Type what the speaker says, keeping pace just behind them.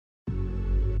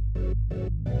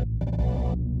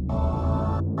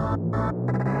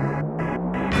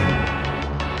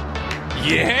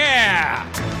Yeah!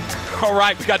 All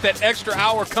right, we got that extra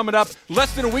hour coming up.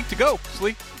 Less than a week to go,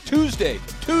 Slee. Tuesday,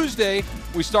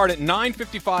 we start at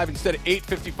 9:55 instead of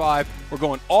 8:55. We're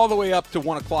going all the way up to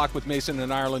 1 o'clock with Mason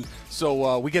and Ireland.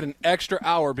 So we get an extra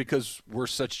hour because we're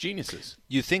such geniuses.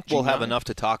 You think we'll have enough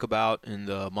to talk about in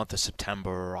the month of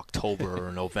September or October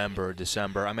or November or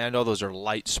December? I mean, I know those are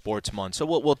light sports months, so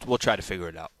we'll try to figure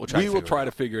it out. We'll try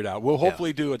to figure it out. We'll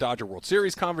hopefully do a Dodger World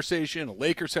Series conversation, a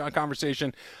Lakers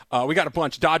conversation. We got a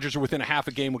bunch. Dodgers are within a half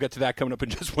a game. We'll get to that coming up in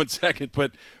just 1 second.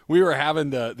 But we were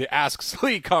having the Ask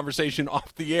Slee conversation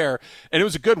off the air, and it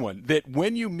was a good one. That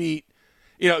when you meet,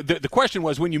 the question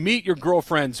was, when you meet your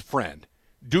girlfriend's friend,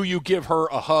 do you give her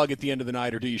a hug at the end of the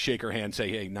night, or do you shake her hand and say,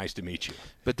 hey, nice to meet you?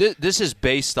 But this is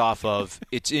based off of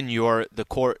it's in your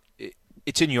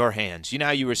hands. You know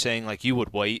how you were saying, like, you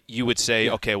would wait? You would say,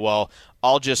 okay, well,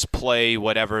 I'll just play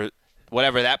whatever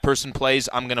that person plays,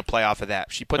 I'm going to play off of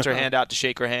that. She puts her hand out to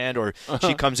shake her hand, or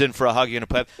she comes in for a hug, you're going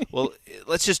to play. Well,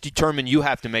 let's just determine you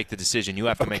have to make the decision. You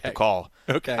have to make the call.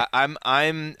 Okay. I'm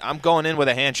going in with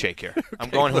a handshake here.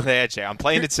 I'm going with a handshake. I'm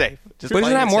playing it safe. But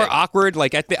isn't that more awkward?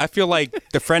 Like I feel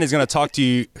like the friend is going to talk to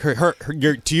you,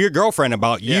 your girlfriend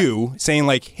about you, saying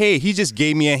like, "Hey, he just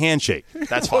gave me a handshake."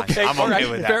 That's fine. Okay, I'm okay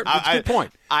with that. That's a good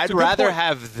point. I'd rather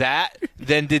have that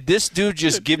than did this dude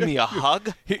just give me a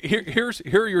hug? Here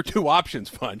are your two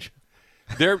options, Funch.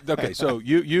 Okay, so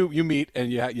you meet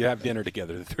and you have dinner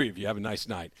together. The three of you have a nice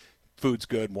night. Food's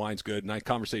good, wine's good, night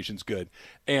conversation's good.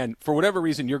 And for whatever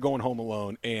reason, you're going home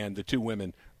alone, and the two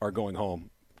women are going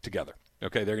home together.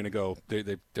 Okay, they're going to go.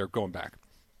 They're going back.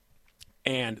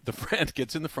 And the friend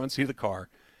gets in the front seat of the car.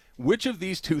 Which of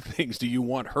these two things do you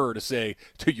want her to say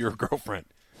to your girlfriend?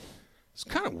 It's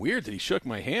kind of weird that he shook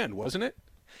my hand, wasn't it?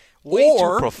 Way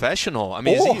too professional. I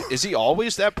mean, is he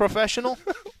always that professional?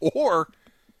 Or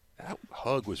that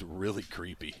hug was really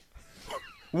creepy.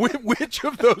 Which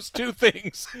of those two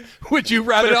things would you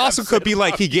rather? But it also could be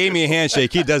like, he gave me a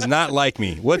handshake. He does not like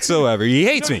me whatsoever. He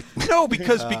hates me. No,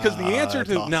 because the answer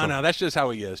to awesome. No, that's just how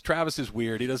he is. Travis is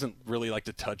weird. He doesn't really like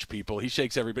to touch people. He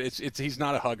shakes everybody. He's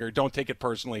not a hugger. Don't take it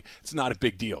personally. It's not a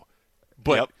big deal.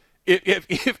 But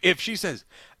if she says,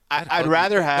 I'd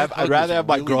rather have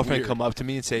my girlfriend come up to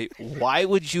me and say, why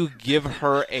would you give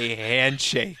her a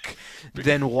handshake?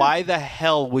 Then why the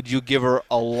hell would you give her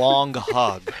a long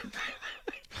hug?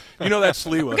 You know that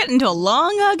Sliwa. We're getting into a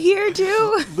long hug here,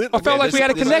 too. I felt like we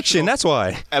had a connection. That's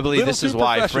why. I believe this is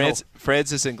why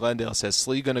Francis in Glendale says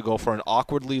Slee going to go for an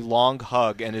awkwardly long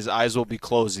hug, and his eyes will be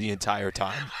closed the entire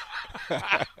time.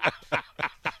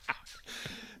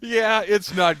 Yeah,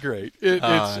 it's not great. It's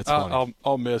funny.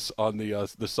 I'll miss on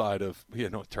the side of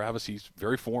Travis. He's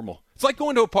very formal. It's like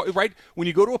going to a party, right? When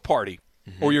you go to a party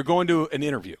or you're going to an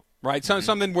interview, right?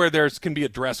 Something where there can be a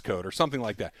dress code or something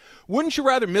like that. Wouldn't you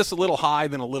rather miss a little high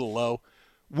than a little low?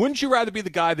 Wouldn't you rather be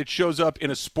the guy that shows up in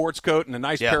a sports coat and a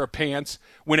nice pair of pants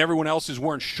when everyone else is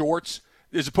wearing shorts,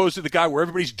 as opposed to the guy where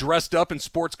everybody's dressed up in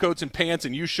sports coats and pants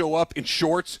and you show up in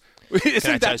shorts?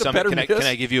 Isn't that the better miss? Can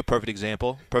I give you a perfect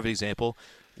example?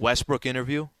 Westbrook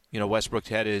interview. Westbrook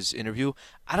had his interview.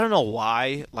 I don't know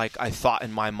why, I thought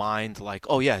in my mind,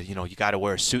 you got to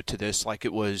wear a suit to this. Like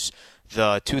it was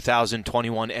the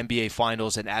 2021 NBA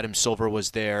Finals and Adam Silver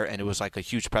was there and it was like a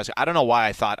huge press. I don't know why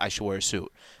I thought I should wear a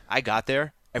suit. I got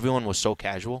there. Everyone was so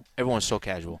casual.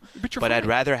 But I'd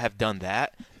rather have done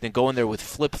that than go in there with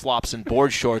flip-flops and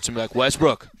board shorts and be like,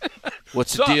 Westbrook,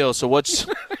 what's the deal? So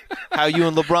how you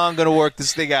and LeBron going to work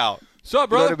this thing out? What's up,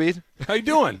 brother? You know what I mean? How you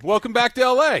doing? Welcome back to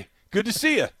L.A. Good to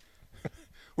see you.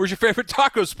 Where's your favorite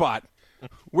taco spot?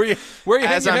 Where you hang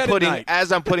your head at night?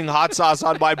 As I'm putting hot sauce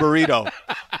on my burrito.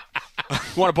 You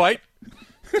want a bite?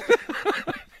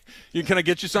 Can I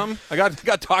get you something? I got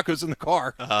tacos in the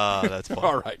car. Oh, that's fun.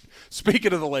 All right.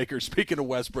 Speaking of the Lakers, speaking of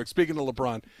Westbrook, speaking of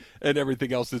LeBron, and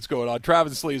everything else that's going on,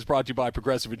 Travis Slee is brought to you by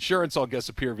Progressive Insurance. All guests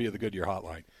appear via the Goodyear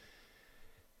Hotline.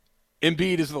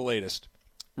 Embiid is the latest.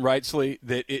 Right, Slee?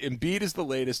 That Embiid is the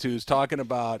latest who's talking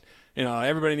about,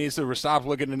 everybody needs to stop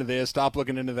looking into this, stop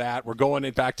looking into that. We're going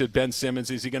back to Ben Simmons.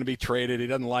 Is he going to be traded? He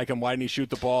doesn't like him. Why didn't he shoot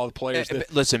the ball? The players.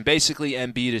 Listen, basically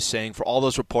Embiid is saying, for all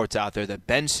those reports out there, that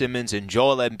Ben Simmons and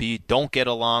Joel Embiid don't get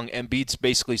along. Embiid's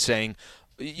basically saying,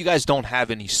 you guys don't have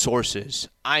any sources.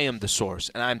 I am the source,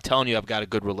 and I'm telling you I've got a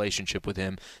good relationship with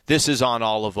him. This is on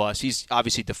all of us. He's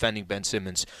obviously defending Ben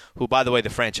Simmons, who, by the way, the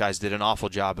franchise did an awful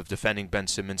job of defending Ben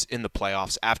Simmons in the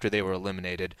playoffs after they were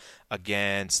eliminated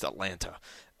against Atlanta.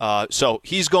 So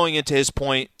he's going into his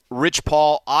point. Rich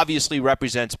Paul obviously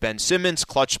represents Ben Simmons.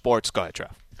 Clutch Sports. Go ahead,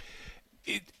 Trev.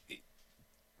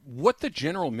 What the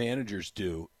general managers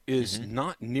do is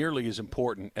not nearly as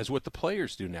important as what the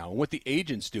players do now and what the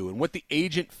agents do and what the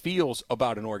agent feels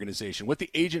about an organization, what the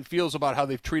agent feels about how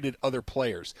they've treated other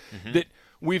players. That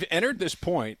we've entered this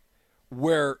point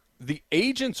where the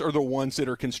agents are the ones that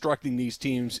are constructing these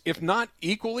teams, if not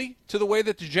equally to the way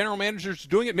that the general manager's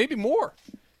doing it, maybe more.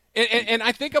 And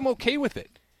I think I'm okay with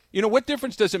it. You know, what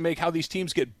difference does it make how these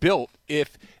teams get built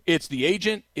if it's the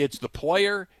agent, it's the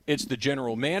player, it's the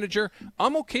general manager?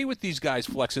 I'm okay with these guys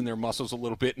flexing their muscles a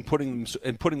little bit and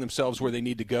putting themselves where they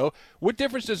need to go. What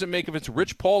difference does it make if it's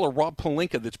Rich Paul or Rob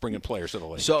Pelinka that's bringing players to the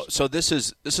Lakers? So this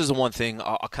is the one thing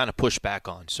I'll kind of push back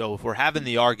on. So if we're having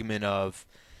the argument of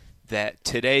that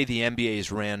today the NBA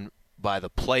is ran by the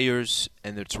players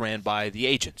and it's ran by the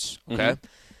agents, okay?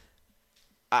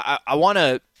 I want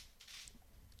to –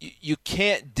 you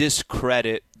can't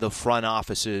discredit the front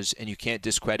offices and you can't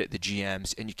discredit the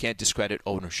GMs and you can't discredit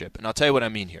ownership. And I'll tell you what I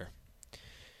mean here.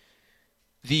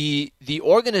 The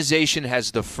organization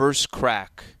has the first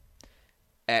crack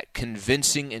at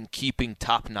convincing and keeping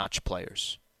top-notch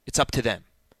players. It's up to them.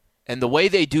 And the way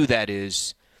they do that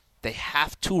is they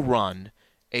have to run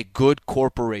a good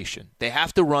corporation. They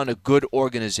have to run a good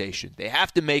organization. They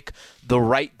have to make the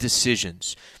right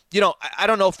decisions. You know, I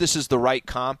don't know if this is the right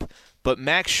comp, but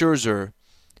Max Scherzer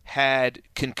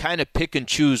can kind of pick and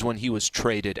choose when he was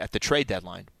traded at the trade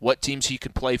deadline, what teams he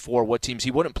could play for, what teams he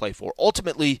wouldn't play for.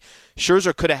 Ultimately,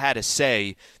 Scherzer could have had a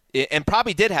say, and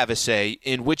probably did have a say,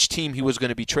 in which team he was going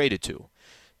to be traded to.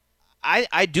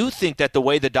 I do think that the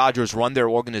way the Dodgers run their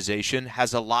organization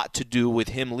has a lot to do with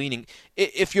him leaning.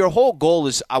 If your whole goal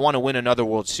is, I want to win another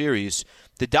World Series,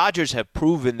 the Dodgers have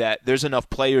proven that there's enough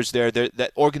players there,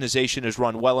 that organization is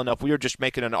run well enough. We were just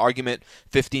making an argument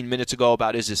 15 minutes ago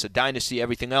about, is this a dynasty,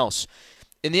 everything else.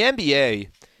 In the NBA,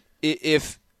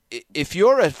 if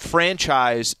you're a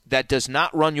franchise that does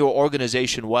not run your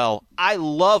organization well, I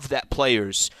love that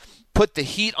players put the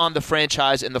heat on the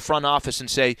franchise and the front office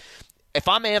and say, if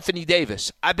I'm Anthony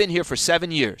Davis, I've been here for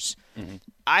 7 years.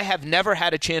 I have never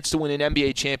had a chance to win an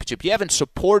NBA championship. You haven't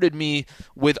supported me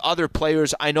with other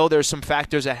players. I know there's some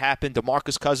factors that happened.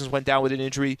 DeMarcus Cousins went down with an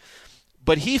injury.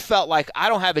 But he felt like, I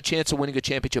don't have a chance of winning a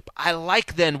championship. I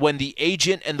like then when the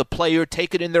agent and the player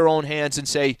take it in their own hands and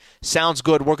say, sounds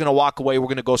good, we're going to walk away, we're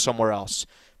going to go somewhere else.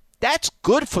 That's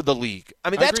good for the league. I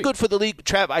mean, that's good for the league.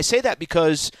 Trav, I say that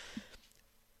because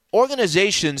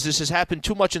organizations, this has happened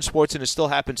too much in sports and it still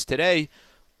happens today,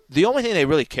 the only thing they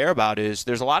really care about is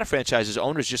there's a lot of franchises,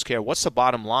 owners just care, what's the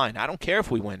bottom line? I don't care if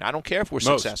we win. I don't care if we're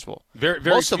successful.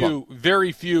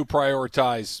 Very few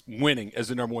prioritize winning as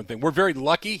the number one thing. We're very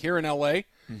lucky here in L.A.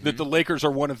 that the Lakers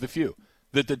are one of the few,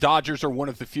 that the Dodgers are one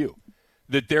of the few,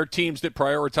 that they're teams that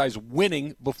prioritize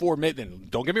winning before –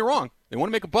 don't get me wrong. They want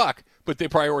to make a buck, but they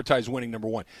prioritize winning number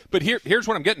one. But here's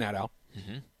what I'm getting at, Al.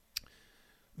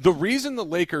 The reason the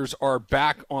Lakers are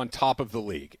back on top of the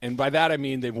league, and by that I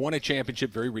mean they've won a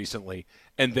championship very recently,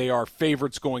 and they are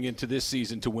favorites going into this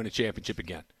season to win a championship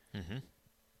again.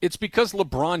 It's because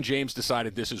LeBron James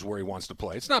decided this is where he wants to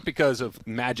play. It's not because of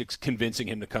Magic's convincing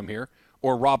him to come here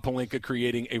or Rob Pelinka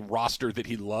creating a roster that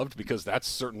he loved, because that's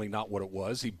certainly not what it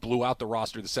was. He blew out the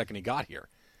roster the second he got here.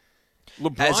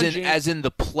 As in the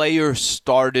player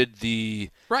started the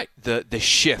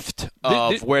shift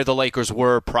of where the Lakers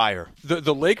were prior.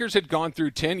 The Lakers had gone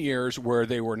through 10 years where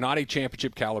they were not a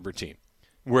championship caliber team,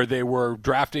 where they were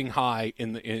drafting high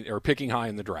or picking high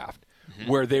in the draft,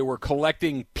 where they were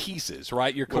collecting pieces.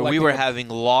 Right, we were having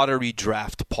lottery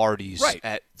draft parties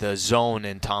at the Zone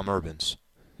and Tom Urban's.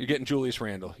 You're getting Julius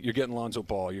Randle. You're getting Lonzo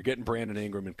Ball. You're getting Brandon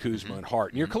Ingram and Kuzma and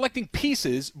Hart. And you're collecting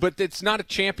pieces, but it's not a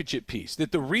championship piece.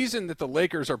 That the reason that the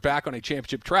Lakers are back on a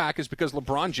championship track is because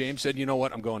LeBron James said, you know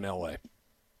what, I'm going to L.A.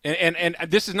 And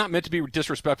this is not meant to be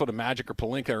disrespectful to Magic or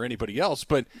Pelinka or anybody else,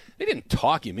 but they didn't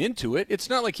talk him into it. It's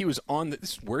not like he was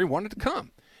this is where he wanted to come.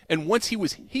 And once he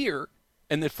was here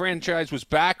and the franchise was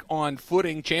back on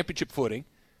footing, championship footing,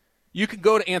 you could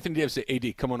go to Anthony Davis and say,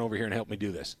 AD, come on over here and help me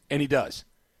do this. And he does.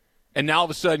 And now all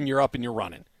of a sudden you're up and you're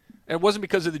running. And it wasn't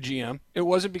because of the GM. It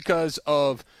wasn't because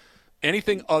of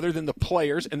anything other than the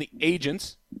players and the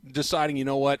agents deciding, you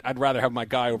know what, I'd rather have my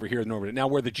guy over here than over there. Now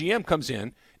where the GM comes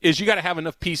in is you got to have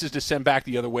enough pieces to send back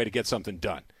the other way to get something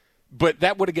done. But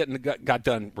that would have got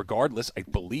done regardless, I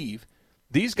believe.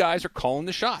 These guys are calling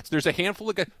the shots. There's a handful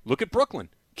of guys. Look at Brooklyn.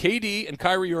 KD and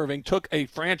Kyrie Irving took a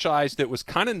franchise that was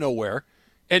kind of nowhere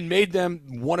and made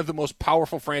them one of the most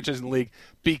powerful franchises in the league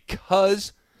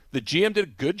because the GM did a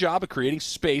good job of creating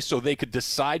space so they could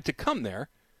decide to come there,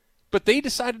 but they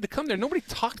decided to come there. Nobody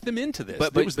talked them into this.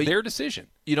 It was their decision.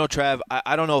 You know, Trav,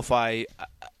 I don't know if I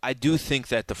do think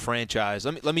that the franchise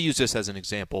 – let me use this as an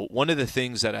example. One of the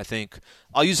things that I think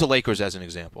 – I'll use the Lakers as an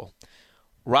example.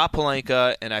 Rob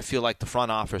Pelinka and I feel like the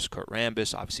front office, Kurt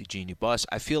Rambis, obviously Jeannie Buss,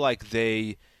 I feel like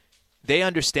they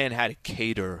understand how to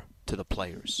cater to the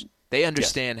players. They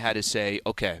understand how to say,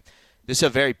 okay, this is a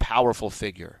very powerful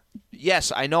figure.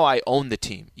 Yes, I know I own the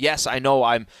team. Yes, I know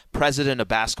I'm president of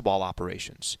basketball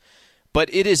operations.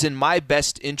 But it is in my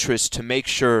best interest to make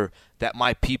sure that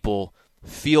my people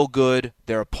feel good,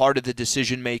 they're a part of the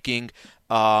decision-making,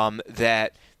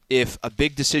 that if a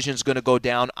big decision is going to go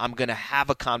down, I'm going to have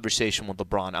a conversation with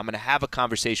LeBron. I'm going to have a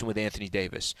conversation with Anthony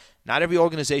Davis. Not every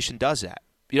organization does that.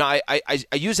 You know, I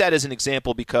use that as an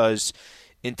example because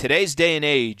in today's day and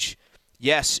age,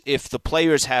 yes, if the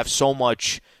players have so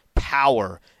much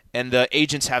power and the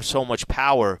agents have so much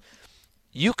power,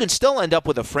 you can still end up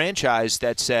with a franchise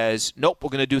that says, nope, we're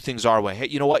going to do things our way. Hey,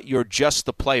 you know what? You're just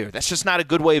the player. That's just not a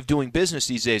good way of doing business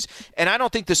these days. And I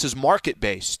don't think this is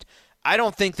market-based. I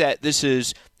don't think that this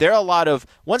is – there are a lot of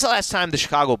 – when's the last time the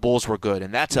Chicago Bulls were good?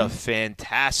 And that's a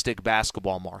fantastic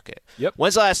basketball market. Yep.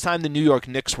 When's the last time the New York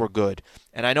Knicks were good?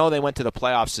 And I know they went to the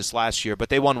playoffs this last year, but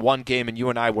they won one game, and you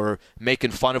and I were making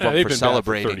fun of them they've for been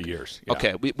celebrating. bad for 30 years. Yeah.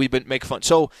 Okay, we've been making fun.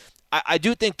 So I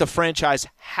do think the franchise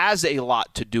has a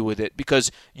lot to do with it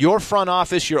because your front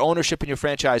office, your ownership, and your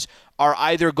franchise are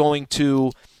either going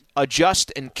to –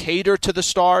 adjust and cater to the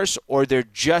stars, or they're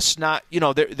just not. You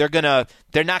know, they're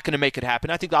not gonna make it happen.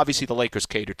 I think obviously the Lakers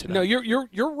cater to them. No,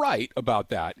 you're right about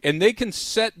that, and they can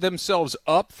set themselves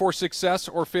up for success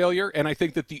or failure. And I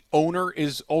think that the owner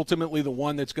is ultimately the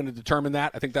one that's going to determine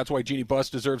that. I think that's why Jeannie Buss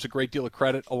deserves a great deal of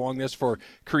credit along this for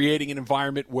creating an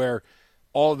environment where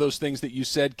all of those things that you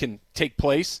said can take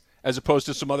place, as opposed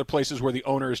to some other places where the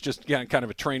owner is just kind of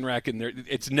a train wreck and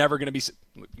it's never going to be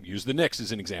 – use the Knicks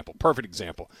as an example, perfect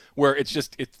example, where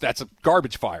that's a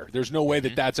garbage fire. There's no way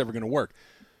that that's ever going to work.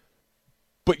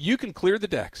 But you can clear the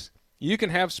decks. You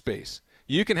can have space.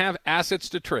 You can have assets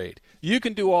to trade. You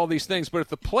can do all these things. But if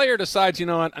the player decides, you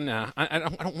know what, nah, I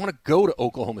don't want to go to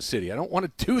Oklahoma City. I don't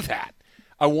want to do that.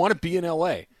 I want to be in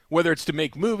L.A., whether it's to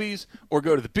make movies or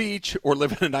go to the beach or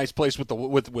live in a nice place with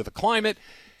a climate –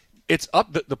 it's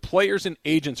up. The players and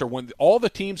agents are one. All the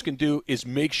teams can do is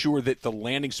make sure that the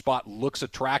landing spot looks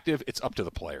attractive. It's up to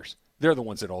the players. They're the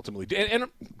ones that ultimately do. And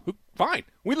fine,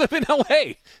 we live in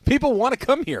L.A. People want to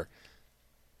come here.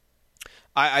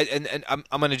 I'm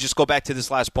going to just go back to this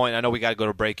last point. I know we got to go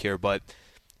to break here, but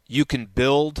you can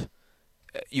build.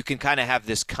 You can kind of have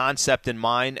this concept in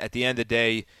mind. At the end of the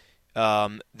day,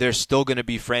 there's still going to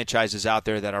be franchises out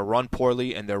there that are run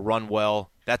poorly and they're run well.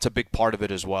 That's a big part of it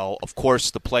as well. Of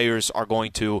course, the players are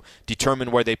going to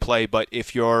determine where they play, but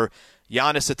if you're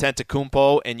Giannis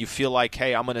Antetokounmpo and you feel like,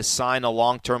 hey, I'm going to sign a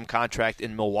long-term contract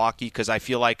in Milwaukee because I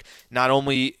feel like not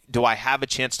only do I have a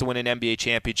chance to win an NBA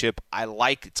championship,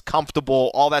 it's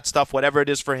comfortable, all that stuff, whatever it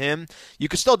is for him, you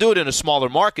can still do it in a smaller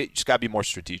market. You just got to be more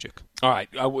strategic. All right.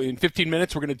 In 15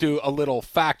 minutes, we're going to do a little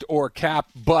fact or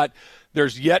cap, but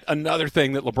there's yet another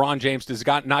thing that LeBron James does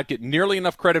not get nearly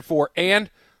enough credit for, and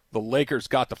the Lakers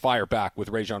got the fire back with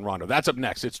Rajon Rondo. That's up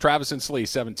next. It's Travis and Slee,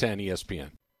 710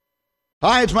 ESPN.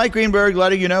 Hi, it's Mike Greenberg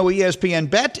letting you know ESPN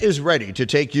Bet is ready to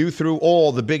take you through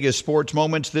all the biggest sports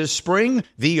moments this spring.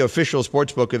 The official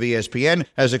sportsbook of ESPN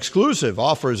has exclusive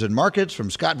offers and markets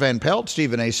from Scott Van Pelt,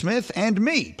 Stephen A. Smith, and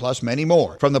me, plus many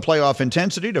more. From the playoff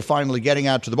intensity to finally getting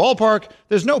out to the ballpark,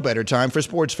 there's no better time for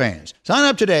sports fans. Sign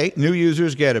up today. New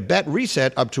users get a bet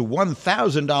reset up to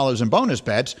 $1,000 in bonus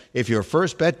bets if your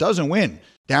first bet doesn't win.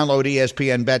 Download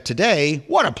ESPN Bet today.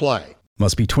 What a play.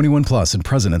 Must be 21 plus and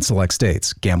present in select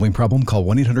states. Gambling problem? Call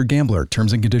 1-800-GAMBLER.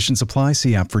 Terms and conditions apply.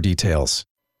 See app for details.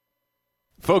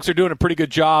 Folks are doing a pretty good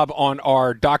job on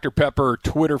our Dr. Pepper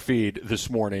Twitter feed this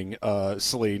morning,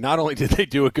 Slee. Not only did they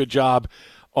do a good job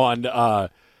on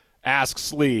Ask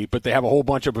Slee, but they have a whole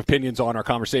bunch of opinions on our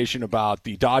conversation about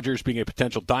the Dodgers being a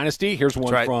potential dynasty. Here's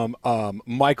one from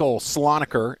Michael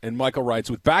Sloniker, and Michael writes,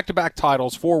 with back-to-back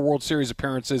titles, 4 World Series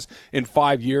appearances in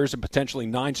 5 years, and potentially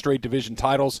 9 straight division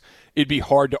titles, it'd be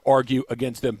hard to argue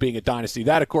against them being a dynasty.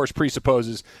 That, of course,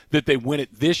 presupposes that they win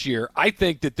it this year. I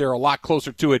think that they're a lot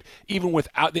closer to it, even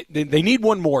without – they need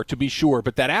one more to be sure,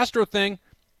 but that Astro thing,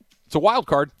 it's a wild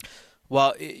card.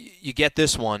 Well, you get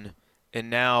this one, and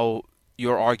now –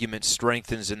 your argument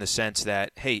strengthens in the sense that,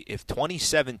 hey, if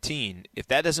 2017, if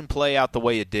that doesn't play out the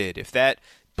way it did, if that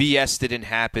BS didn't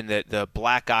happen, that the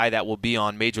black eye that will be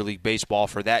on Major League Baseball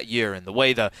for that year and the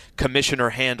way the commissioner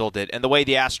handled it and the way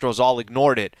the Astros all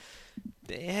ignored it,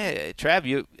 yeah,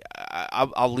 Trav,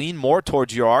 I'll lean more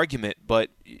towards your argument,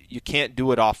 but you can't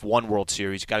do it off one World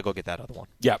Series. You got to go get that other one.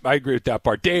 Yeah, I agree with that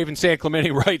part. Dave in San Clemente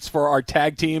writes for our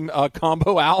tag team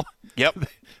combo, Al. Yep.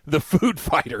 The Food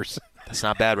Fighters. That's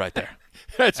not bad right there.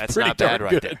 That's pretty not bad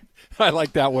darn right good. I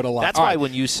like that one a lot. That's All why right.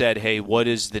 when you said, hey, what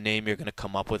is the name you're going to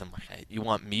come up with? I'm like, hey, you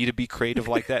want me to be creative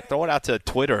like that? Throw it out to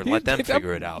Twitter and let them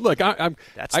figure it out. Look,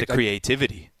 That's the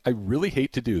creativity. I really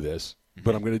hate to do this,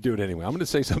 but I'm going to do it anyway. I'm going to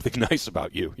say something nice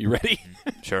about you. You ready?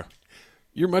 Sure.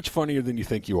 You're much funnier than you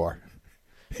think you are.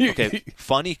 Okay,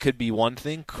 funny could be one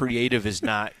thing. Creative is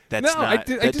not. That's No, I not.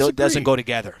 disagree. That doesn't go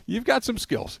together. You've got some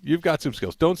skills.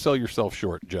 Don't sell yourself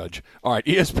short, Judge. All right,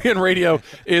 ESPN Radio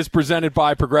is presented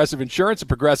by Progressive Insurance. At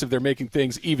Progressive, they're making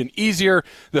things even easier.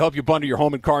 They'll help you bundle your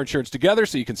home and car insurance together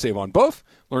so you can save on both.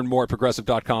 Learn more at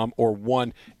Progressive.com or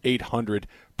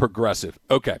 1-800-PROGRESSIVE.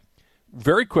 Okay,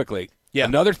 very quickly. Yeah.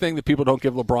 Another thing that people don't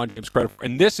give LeBron James credit for,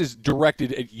 and this is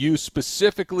directed at you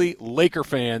specifically, Laker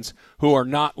fans who are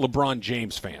not LeBron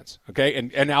James fans. Okay,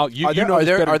 and now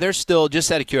are there still, just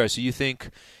out of curiosity, you think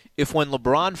if when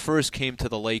LeBron first came to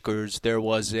the Lakers, there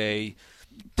was a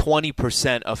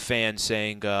 20% of fans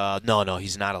saying, no,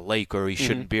 he's not a Laker, he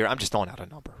shouldn't be here. I'm just throwing out a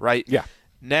number, right? Yeah.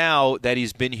 Now that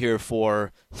he's been here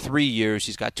for 3 years,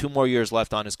 he's got 2 more years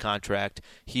left on his contract.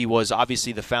 He was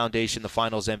obviously the foundation, the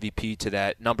finals MVP to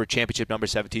that championship number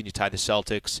 17. You tie the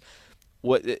Celtics.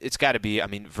 It's got to be,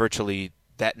 virtually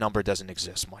that number doesn't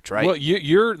exist much, right? Well,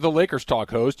 you're the Lakers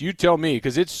talk host. You tell me,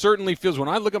 because it certainly feels, when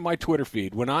I look at my Twitter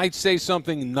feed, when I say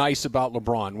something nice about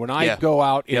LeBron, when I go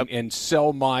out and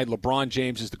sell my LeBron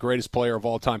James is the greatest player of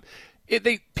all time,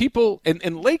 people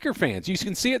and Laker fans, you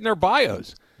can see it in their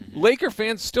bios. Laker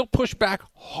fans still push back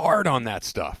hard on that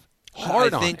stuff.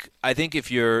 I think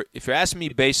if you're asking me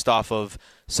based off of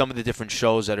some of the different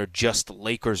shows that are just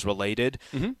Lakers related,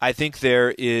 I think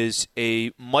there is a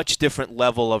much different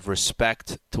level of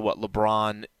respect to what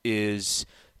LeBron is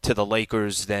to the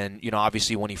Lakers than,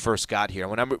 obviously when he first got here.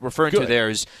 When I'm referring to there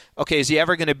is, okay, is he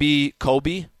ever going to be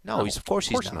Kobe? No, of course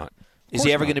he's not. Is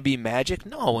he ever going to be Magic?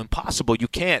 No, impossible. You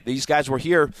can't. These guys were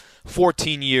here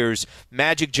 14 years.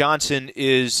 Magic Johnson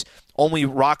is only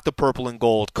rocked the purple and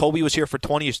gold. Kobe was here for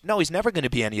 20 years. No, he's never going to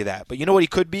be any of that. But you know what he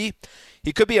could be?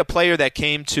 He could be a player that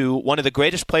came to one of the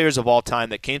greatest players of all time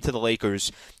that came to the Lakers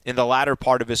in the latter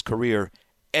part of his career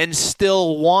and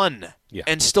still won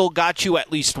and still got you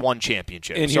at least one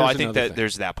championship. And so I think that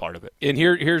there's that part of it. And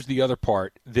here's the other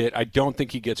part that I don't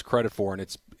think he gets credit for, and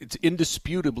it's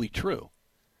indisputably true.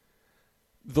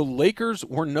 The Lakers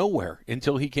were nowhere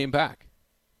until he came back.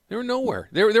 They were nowhere.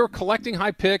 They were collecting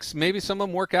high picks. Maybe some of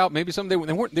them work out. Maybe some they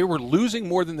weren't. They were losing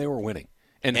more than they were winning,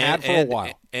 and had for a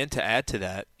while. And to add to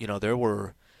that, there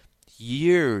were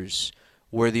years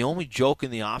where the only joke in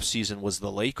the offseason was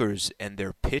the Lakers and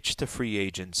their pitch to free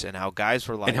agents and how guys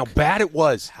were like, and how bad it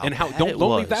was, don't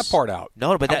leave that part out.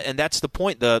 No, but that's the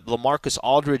point. The LaMarcus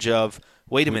Aldridge of.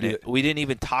 Wait a minute, we didn't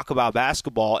even talk about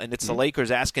basketball, and it's the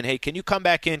Lakers asking, "Hey, can you come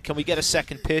back in? Can we get a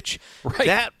second pitch?"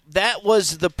 Right. That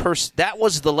was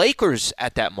the Lakers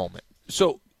at that moment.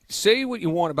 So say what you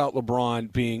want about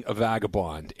LeBron being a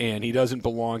vagabond and he doesn't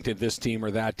belong to this team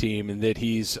or that team, and that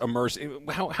he's immersed.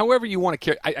 However you want to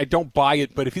carry, I don't buy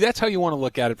it. But if that's how you want to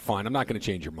look at it, fine. I'm not going to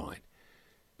change your mind.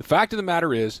 The fact of the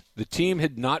matter is, the team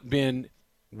had not been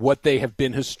what they have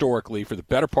been historically for the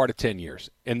better part of 10 years,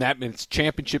 and that means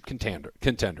championship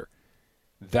contender.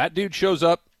 That dude shows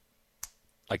up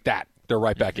like that, they're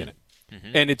right back in it.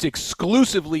 And it's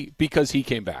exclusively because he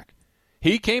came back.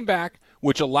 He came back,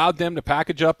 which allowed them to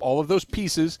package up all of those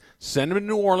pieces, send them to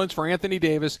New Orleans for Anthony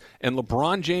Davis, and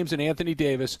LeBron James and Anthony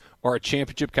Davis are a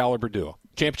championship-caliber duo,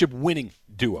 championship-winning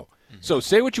duo. So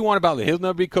say what you want about it. He'll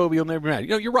never be Kobe, he'll never be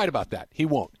Magic. You're right about that. He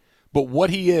won't. But what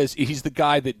he is, he's the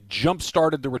guy that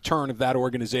jump-started the return of that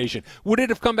organization. Would it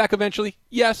have come back eventually?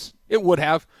 Yes, it would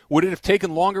have. Would it have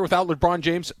taken longer without LeBron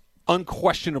James?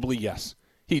 Unquestionably, yes.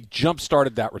 He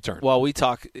jump-started that return. Well, we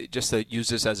talk, just to use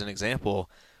this as an example,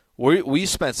 we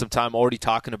spent some time already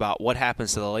talking about what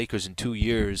happens to the Lakers in 2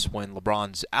 years when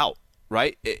LeBron's out,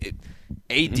 right?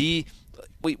 AD,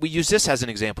 we used this as an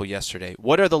example yesterday.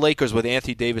 What are the Lakers with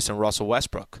Anthony Davis and Russell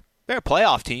Westbrook? They're a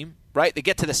playoff team. Right, they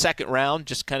get to the second round,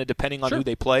 just kind of depending on who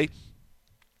they play.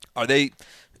 Do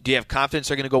you have confidence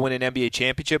they're going to go win an NBA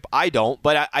championship? I don't,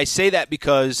 but I say that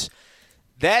because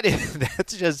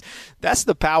that's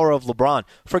the power of LeBron.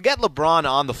 Forget LeBron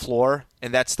on the floor,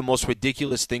 and that's the most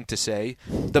ridiculous thing to say.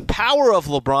 The power of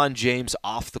LeBron James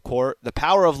off the court, the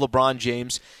power of LeBron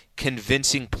James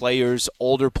convincing players,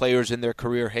 older players in their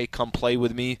career, hey, come play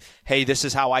with me. Hey, this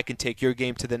is how I can take your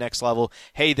game to the next level.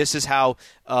 Hey, this is how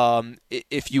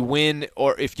if you win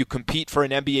or if you compete for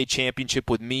an NBA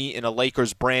championship with me in a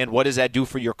Lakers brand, what does that do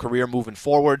for your career moving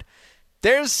forward?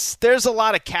 There's a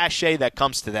lot of cachet that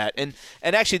comes to that. And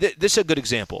actually, this is a good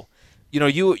example.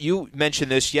 You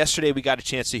mentioned this. Yesterday we got a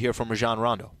chance to hear from Rajon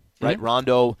Rondo, right?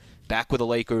 Rondo back with the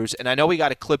Lakers. And I know we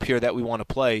got a clip here that we want to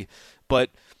play, but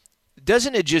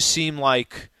doesn't it just seem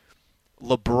like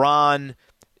LeBron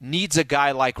needs a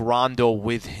guy like Rondo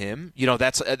with him? You know,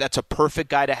 that's a perfect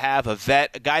guy to have, a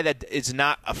vet, a guy that is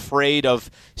not afraid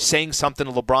of saying something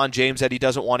to LeBron James that he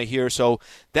doesn't want to hear. So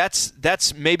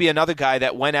that's maybe another guy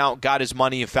that went out, got his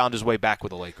money, and found his way back with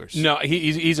the Lakers. No,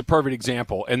 he's a perfect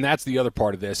example, and that's the other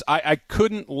part of this. I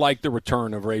couldn't like the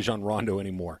return of Rajon Rondo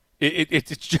anymore.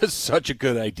 It's just such a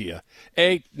good idea.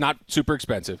 A, not super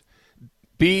expensive.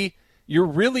 B, you're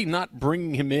really not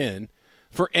bringing him in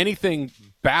for anything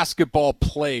basketball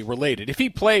play related. If he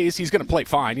plays, he's going to play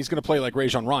fine. He's going to play like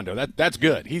Rajon Rondo. That's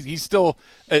good. He's still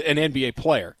an NBA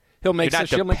player. He'll make.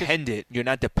 You're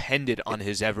not dependent on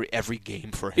his every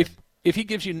game for him. If he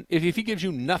gives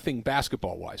you nothing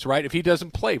basketball wise, right? If he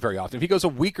doesn't play very often, if he goes a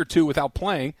week or two without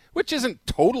playing, which isn't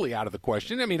totally out of the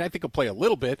question. I mean, I think he'll play a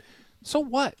little bit. So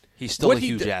what? He's still a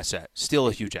huge asset. Still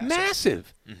a huge asset.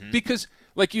 Massive. Mm-hmm. Because,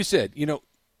 like you said,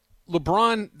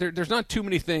 LeBron, there's not too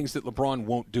many things that LeBron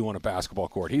won't do on a basketball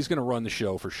court. He's going to run the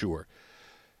show for sure.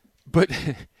 But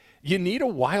you need a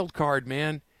wild card,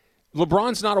 man.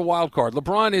 LeBron's not a wild card.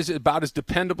 LeBron is about as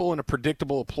dependable and a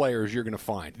predictable a player as you're going to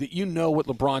find. That you know what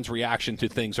LeBron's reaction to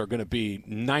things are going to be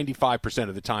 95%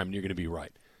 of the time, and you're going to be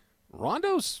right.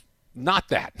 Rondo's not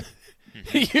that.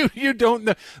 You don't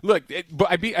know. Look,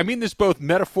 I mean this both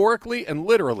metaphorically and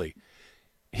literally.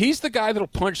 He's the guy that'll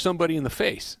punch somebody in the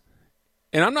face.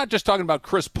 And I'm not just talking about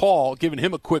Chris Paul giving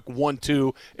him a quick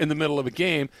 1-2 in the middle of a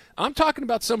game. I'm talking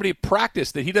about somebody at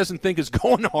practice that he doesn't think is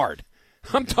going hard.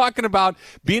 I'm talking about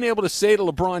being able to say to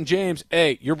LeBron James,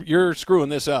 hey, you're screwing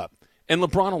this up. And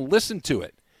LeBron will listen to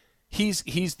it. He's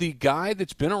the guy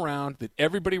that's been around, that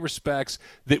everybody respects,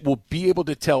 that will be able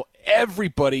to tell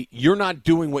everybody, you're not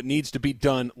doing what needs to be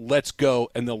done, let's go,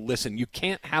 and they'll listen. You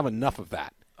can't have enough of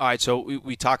that. All right, so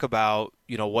we talk about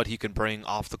what he can bring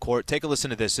off the court. Take a listen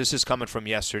to this. This is coming from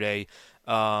yesterday,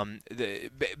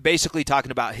 basically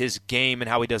talking about his game and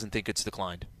how he doesn't think it's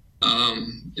declined.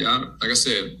 Yeah, like I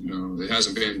said, it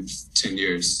hasn't been 10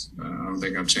 years. I don't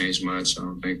think I've changed much. I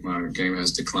don't think my game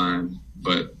has declined.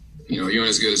 But, you're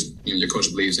as good as your coach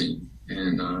believes in you.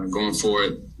 And going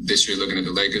forward this year, looking at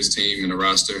the Lakers team and the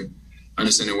roster,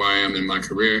 understanding where I am in my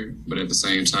career, but at the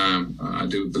same time, I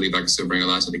do believe I can still bring a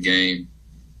lot to the game.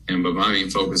 But my main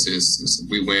focus is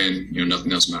we win,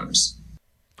 nothing else matters.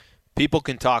 People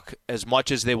can talk as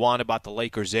much as they want about the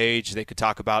Lakers' age. They could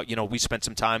talk about, we spent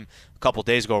some time a couple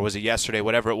days ago, or was it yesterday,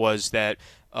 whatever it was, that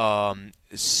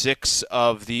 6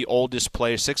 of the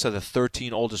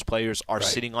 13 oldest players are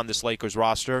sitting on this Lakers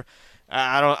roster.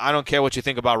 I don't care what you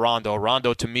think about Rondo.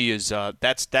 Rondo to me is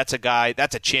that's a guy,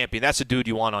 that's a champion, that's a dude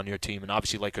you want on your team, and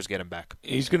obviously Lakers get him back.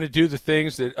 He's going to do the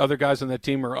things that other guys on that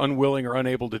team are unwilling or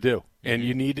unable to do, and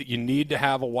you need to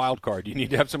have a wild card. You need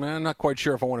to have someone. I'm not quite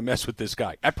sure if I want to mess with this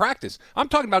guy at practice. I'm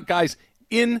talking about guys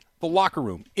in the locker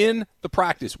room, in the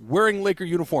practice, wearing Laker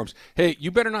uniforms. Hey,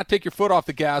 you better not take your foot off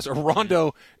the gas, or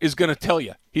Rondo is going to tell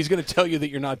you. He's going to tell you that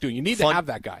you're not doing. You need to have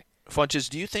that guy. Funches,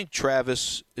 do you think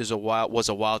Travis was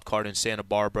a wild card in Santa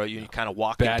Barbara? You kind of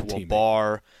walk into a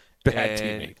bar,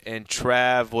 and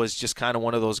Trav was just kind of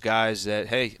one of those guys that,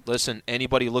 hey, listen,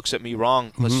 anybody looks at me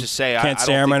wrong, let's just say I don't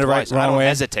think twice. I don't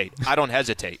hesitate. I don't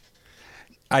hesitate.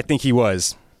 I think he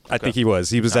was. I think he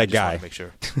was. He was that guy. Make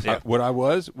sure. Yeah. What I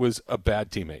was a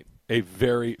bad teammate, a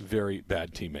very, very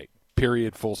bad teammate.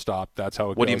 Period. Full stop. That's how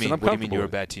it goes. What do you mean? What do you mean you're a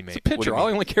bad teammate? It's a pitcher. I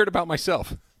only cared about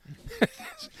myself.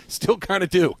 Still kind of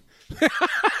do.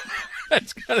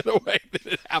 That's kind of the way that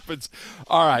it happens.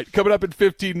 All right, coming up in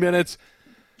 15 minutes,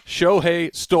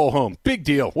 Shohei stole home. Big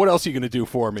deal. What else are you going to do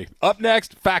for me? Up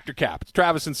next, Factor Cap. It's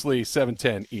Travis and Slee,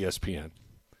 710 ESPN.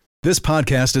 This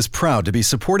podcast is proud to be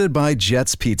supported by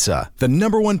Jets Pizza, the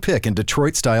 #1 pick in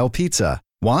Detroit-style pizza.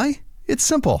 Why? It's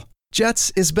simple.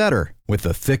 Jets is better. With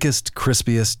the thickest,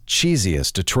 crispiest,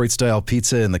 cheesiest Detroit-style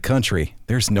pizza in the country,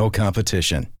 there's no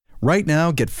competition. Right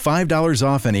now, get $5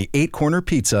 off any 8-corner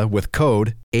pizza with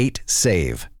code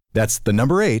 8SAVE. That's the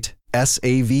number 8,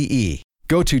 S-A-V-E.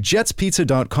 Go to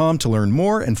jetspizza.com to learn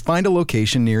more and find a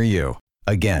location near you.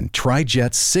 Again, try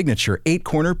Jet's signature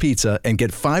 8-corner pizza and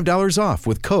get $5 off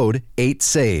with code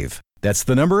 8SAVE. That's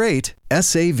the number 8,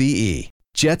 S-A-V-E.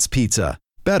 Jet's Pizza.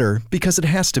 Better because it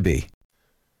has to be.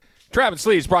 Travis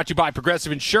Lee is brought to you by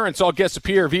Progressive Insurance. All guests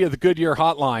appear via the Goodyear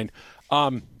hotline.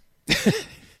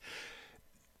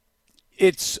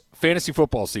 It's fantasy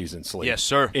football season, Slee. Yes,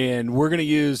 sir. And we're going to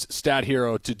use Stat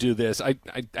Hero to do this. I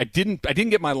didn't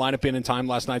get my lineup in time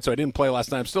last night, so I didn't play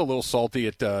last night. I'm still a little salty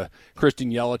at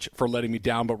Christian Yelich for letting me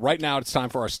down. But right now it's time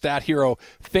for our Stat Hero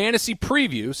fantasy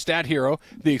preview. Stat Hero,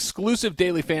 the exclusive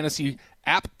daily fantasy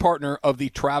app partner of the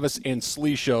Travis and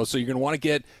Slee Show. So you're going to want to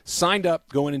get signed up,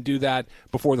 go in and do that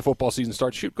before the football season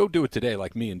starts. Shoot, go do it today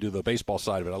like me and do the baseball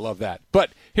side of it. I love that. But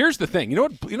here's the thing. You know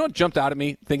what jumped out at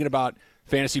me thinking about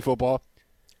fantasy football?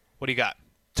 What do you got?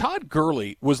 Todd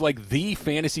Gurley was like the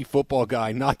fantasy football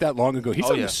guy not that long ago. He's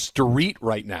on the street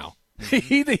right now.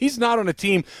 He's not on a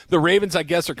team. The Ravens, I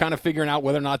guess, are kind of figuring out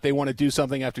whether or not they want to do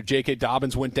something after J.K.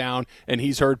 Dobbins went down and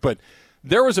he's hurt. But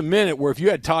there was a minute where if you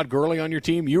had Todd Gurley on your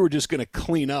team, you were just going to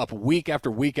clean up week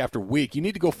after week after week. You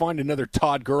need to go find another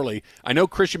Todd Gurley. I know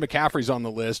Christian McCaffrey's on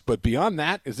the list, but beyond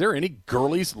that, is there any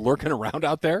Gurleys lurking around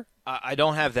out there? I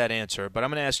don't have that answer, but I'm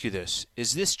going to ask you this.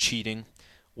 Is this cheating?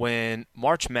 When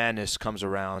March Madness comes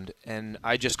around and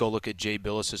I just go look at Jay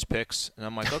Billis's picks, and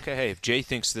I'm like, okay, hey, if Jay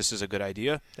thinks this is a good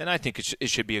idea, then I think it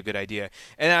should be a good idea.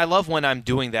 And I love when I'm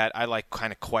doing that, I like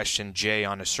kind of question Jay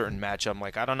on a certain matchup. I'm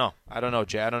like, I don't know,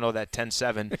 Jay. I don't know that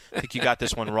 10-7. I think you got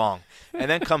this one wrong.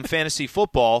 And then come fantasy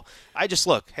football, I just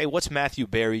look, hey, what's Matthew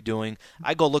Berry doing?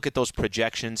 I go look at those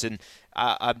projections, and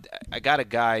I got a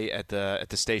guy at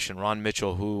the station, Ron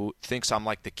Mitchell, who thinks I'm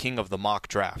like the king of the mock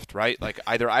draft, right? Like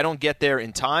either I don't get there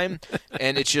in time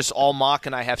and it's just all mock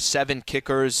and I have 7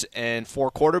 kickers and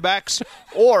 4 quarterbacks,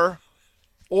 or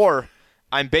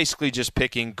I'm basically just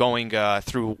picking going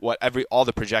through what all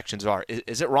the projections are.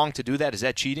 Is it wrong to do that? Is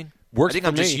that cheating? Works I think for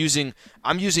I'm me. just using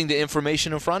the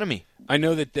information in front of me. I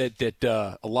know that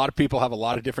a lot of people have a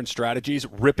lot of different strategies.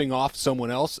 Ripping off someone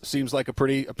else seems like a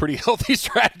pretty healthy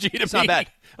strategy to me. It's not bad.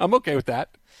 I'm okay with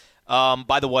that.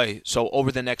 By the way, so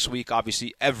over the next week,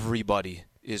 obviously everybody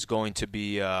is going to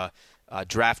be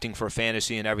drafting for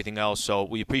fantasy and everything else. So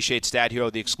we appreciate Stat Hero,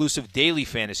 the exclusive daily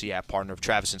fantasy app partner of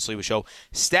Travis and Sliwa Show.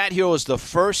 Stat Hero is the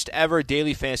first ever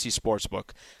daily fantasy sportsbook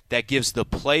that gives the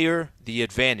player the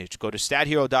advantage. Go to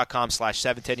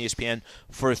stathero.com/710ESPN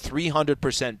for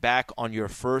 300% back on your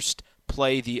first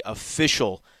play, the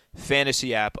official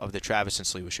fantasy app of the Travis and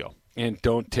Sliwa Show. And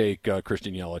don't take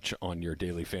Christian Yelich on your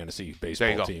daily fantasy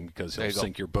baseball team because he'll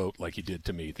sink your boat like he did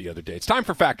to me the other day. It's time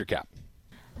for Factor Cap.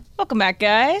 Welcome back,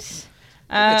 guys.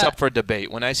 It's up for debate.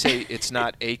 When I say it's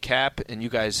not a cap and you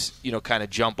guys, kind of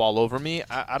jump all over me,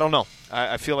 I don't know.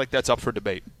 I feel like that's up for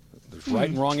debate. There's right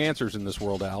and wrong answers in this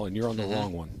world, Al, and you're on the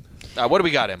wrong one. What do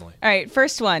we got, Emily? All right,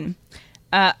 first one.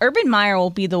 Urban Meyer will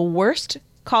be the worst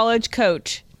college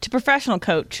coach to professional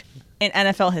coach in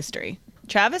NFL history.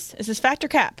 Travis, is this Factor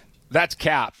Cap? That's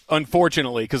cap,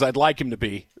 unfortunately, because I'd like him to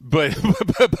be, but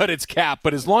it's cap.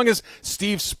 But as long as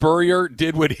Steve Spurrier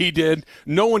did what he did,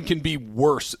 no one can be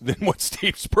worse than what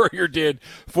Steve Spurrier did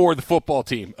for the football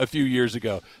team a few years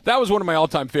ago. That was one of my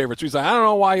all-time favorites. He's like, I don't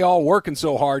know why y'all working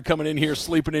so hard, coming in here,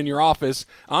 sleeping in your office.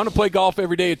 I'm gonna play golf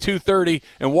every day at 2:30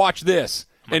 and watch this.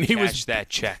 And he was that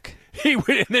check. And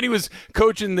then he was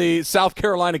coaching the South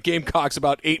Carolina Gamecocks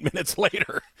about 8 minutes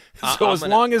later. So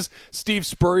long as Steve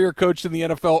Spurrier coached in the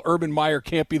NFL, Urban Meyer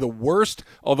can't be the worst,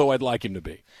 although I'd like him to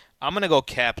be. I'm going to go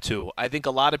cap too. I think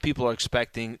a lot of people are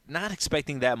not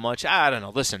expecting that much. I don't know.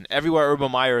 Listen, everywhere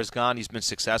Urban Meyer has gone, he's been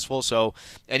successful. So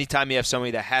anytime you have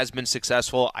somebody that has been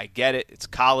successful, I get it. It's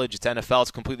college, it's NFL,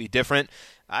 it's completely different.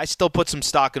 I still put some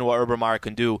stock in what Urban Meyer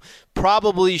can do.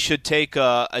 Probably should take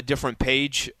a different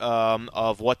page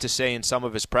of what to say in some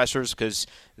of his pressers, because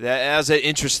that was an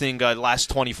interesting last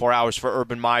 24 hours for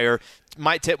Urban Meyer.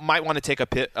 Might want to take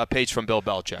a page from Bill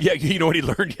Belichick. Yeah, you know what he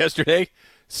learned yesterday?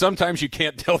 Sometimes you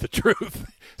can't tell the truth.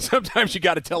 Sometimes you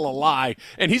got to tell a lie.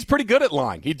 And he's pretty good at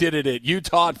lying. He did it at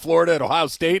Utah, at Florida, at Ohio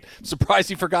State. I'm surprised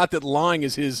he forgot that lying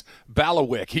is his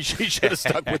bailiwick. He should have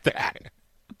stuck with that.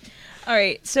 All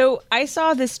right, so I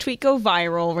saw this tweet go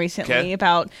viral recently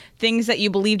about things that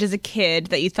you believed as a kid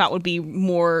that you thought would be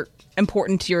more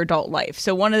important to your adult life.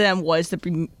 So one of them was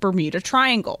the Bermuda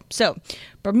Triangle. So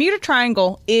Bermuda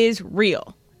Triangle is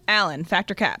real. Alan,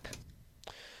 Factor Cap.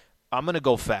 I'm going to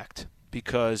go fact,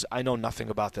 because I know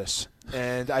nothing about this.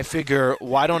 And I figure,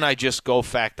 why don't I just go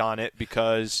fact on it?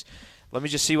 Because let me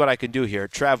just see what I can do here.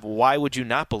 Trav, why would you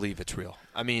not believe it's real?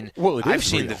 I mean, I've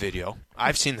seen the video.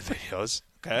 I've seen the videos.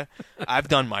 Okay, I've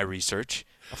done my research.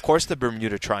 Of course, the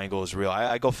Bermuda Triangle is real.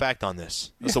 I go fact on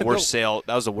this. That's the worst sale.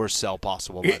 That was the worst sell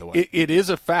possible, by the way. It is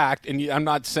a fact, and I'm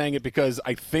not saying it because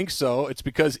I think so. It's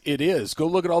because it is. Go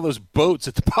look at all those boats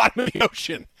at the bottom of the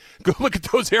ocean. Go look at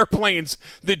those airplanes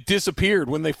that disappeared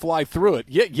when they fly through it.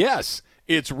 Yes,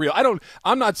 It's real.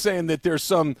 I'm not saying that there's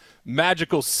some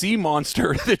magical sea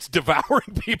monster that's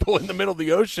devouring people in the middle of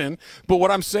the ocean, but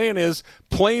what I'm saying is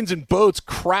planes and boats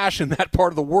crash in that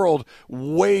part of the world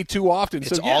way too often.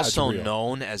 It's so, yeah, also it's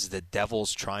known as the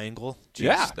Devil's Triangle. Jeez,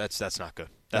 Yeah. that's not good.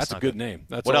 That's a not good name.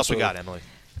 That's what else we also- got, Emily?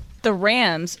 The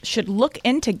Rams should look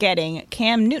into getting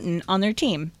Cam Newton on their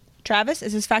team. Travis,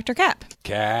 is his factor cap?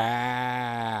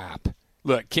 Cap.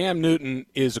 Look, Cam Newton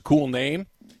is a cool name.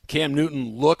 Cam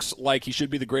Newton looks like he should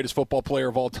be the greatest football player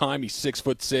of all time. He's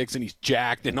 6'6" and he's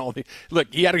jacked and all the.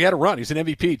 Look, he had a run. He's an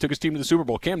MVP. Took his team to the Super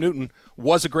Bowl. Cam Newton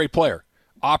was a great player.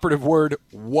 Operative word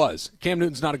was. Cam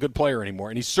Newton's not a good player anymore,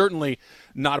 and he's certainly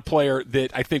not a player that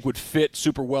I think would fit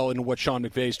super well into what Sean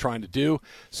McVay is trying to do.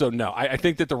 So, no, I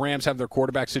think that the Rams have their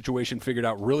quarterback situation figured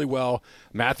out really well.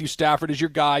 Matthew Stafford is your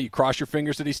guy. You cross your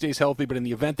fingers that he stays healthy, but in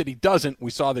the event that he doesn't,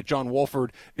 we saw that John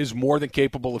Wolford is more than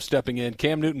capable of stepping in.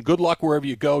 Cam Newton, good luck wherever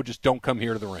you go. Just don't come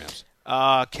here to the Rams.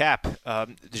 Cap,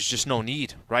 there's just no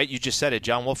need, right? You just said it.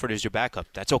 John Wolford is your backup.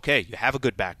 That's okay. You have a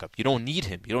good backup. You don't need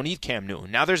him. You don't need Cam Newton.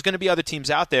 Now there's going to be other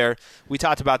teams out there. We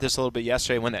talked about this a little bit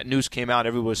yesterday when that news came out.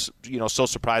 Everyone was, so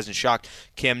surprised and shocked.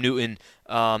 Cam Newton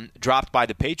dropped by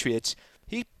the Patriots.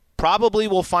 He probably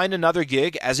will find another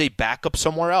gig as a backup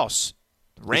somewhere else.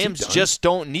 Rams just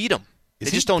don't need him.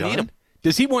 They just don't need him.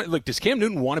 Does he want? Look, does Cam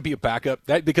Newton want to be a backup?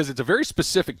 Because it's a very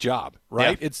specific job,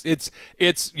 right? Yeah.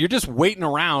 It's you're just waiting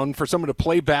around for someone to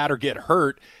play bad or get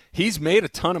hurt. He's made a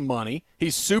ton of money.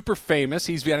 He's super famous.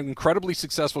 He's had an incredibly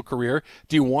successful career.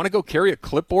 Do you want to go carry a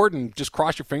clipboard and just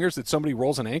cross your fingers that somebody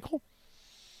rolls an ankle?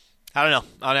 I don't know.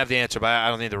 I don't have the answer, but I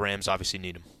don't think the Rams obviously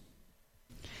need him.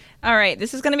 All right,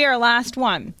 this is going to be our last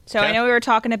one. So Okay. I know we were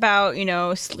talking about,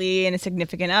 Slee and a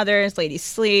significant others, Lady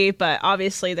Slee, but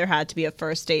obviously there had to be a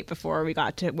first date before we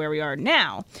got to where we are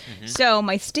now. So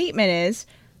my statement is,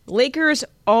 Lakers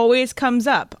always comes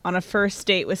up on a first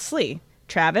date with Slee.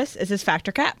 Travis, is his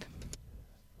factor cap?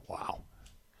 Wow.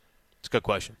 It's a good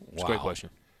question. It's a great Wow. question.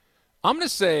 I'm going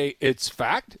to say it's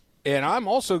fact, and I'm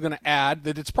also going to add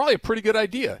that it's probably a pretty good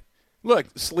idea. Look,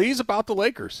 Slee's about the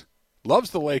Lakers.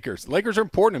 Loves the Lakers. The Lakers are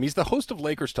important to him. He's the host of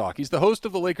Lakers Talk. He's the host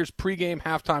of the Lakers pregame,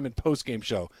 halftime, and postgame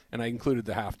show. And I included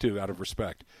the half, too, out of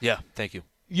respect. Yeah, thank you.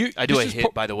 I this do a is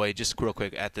hit, by the way, just real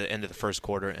quick, at the end of the first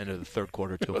quarter, end of the third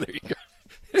quarter, too. There you go.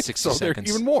 60 So there- seconds.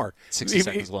 even more. 60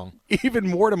 seconds long. Even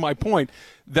more to my point,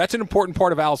 that's an important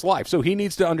part of Al's life. So he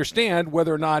needs to understand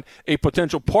whether or not a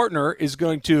potential partner is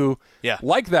going to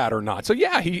like that or not. So,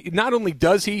 yeah, he not only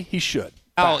does he should.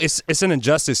 Al, it's an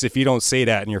injustice if you don't say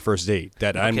that in your first date,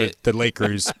 that I'm the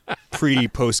Lakers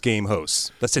pre-post-game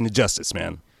host. That's an injustice,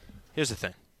 man. Here's the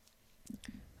thing.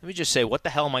 Let me just say, what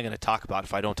the hell am I going to talk about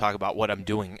if I don't talk about what I'm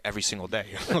doing every single day?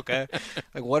 Okay?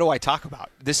 Like, what do I talk about?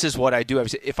 This is what I do.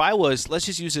 If I was, let's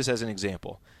just use this as an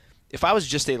example. If I was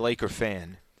just a Laker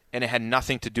fan and it had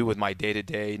nothing to do with my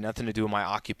day-to-day, nothing to do with my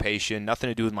occupation, nothing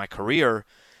to do with my career,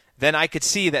 then I could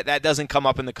see that doesn't come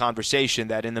up in the conversation,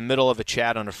 that in the middle of a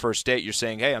chat on a first date, you're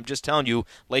saying, hey, I'm just telling you,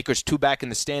 Lakers 2 back in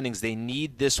the standings, they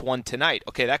need this one tonight.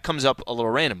 Okay, that comes up a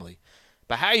little randomly.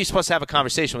 But how are you supposed to have a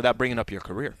conversation without bringing up your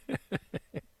career?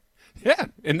 Yeah,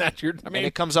 and that's your. And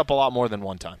it comes up a lot more than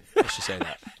one time. Let's just say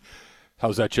that.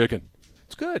 How's that chicken?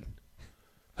 It's good.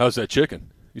 How's that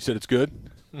chicken? You said it's good?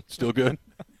 Still good?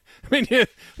 I mean, yeah,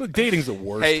 look, dating's the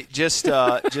worst. Hey, just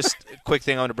a quick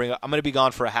thing I want to bring up. I'm going to be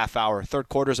gone for a half hour. Third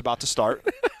quarter's about to start.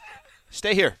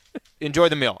 Stay here. Enjoy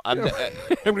the meal. I'm just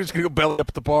going to go belly up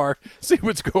at the bar, see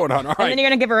what's going on. All And then right. you're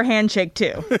going to give her a handshake,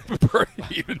 too.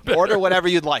 Even better. order whatever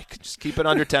you'd like. Just keep it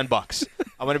under $10.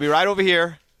 I'm going to be right over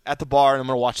here at the bar, and I'm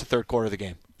going to watch the third quarter of the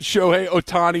game. Shohei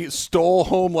Ohtani stole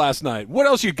home last night. What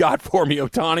else you got for me,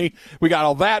 Ohtani? We got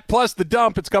all that, plus the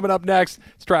dump. It's coming up next.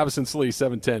 It's Travis and Slee,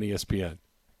 710 ESPN.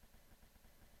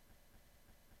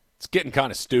 It's getting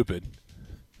kind of stupid.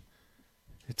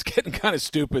 It's getting kind of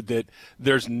stupid that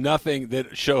there's nothing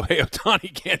that Shohei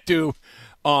Ohtani can't do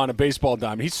on a baseball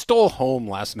diamond. He stole home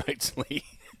last night, Slee.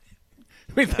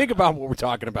 I mean, think about what we're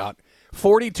talking about.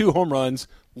 42 home runs,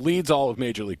 leads all of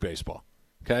Major League Baseball.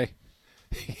 Okay?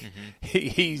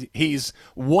 He's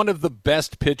one of the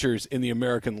best pitchers in the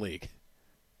American League.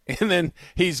 And then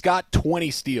he's got 20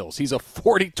 steals. He's a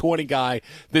 40-20 guy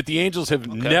that the Angels have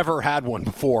never had one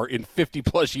before in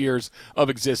 50-plus years of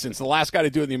existence. The last guy to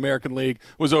do it in the American League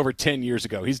was over 10 years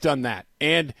ago. He's done that.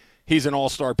 And he's an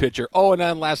all-star pitcher. Oh, and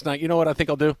then last night, you know what I think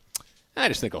I'll do? I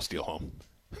just think I'll steal home.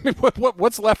 I mean,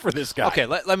 what's left for this guy? Okay,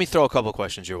 let me throw a couple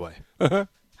questions your way. How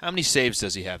many saves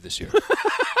does he have this year?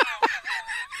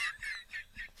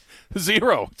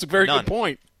 0. It's a very None. good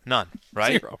point. None,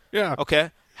 right? 0. Yeah.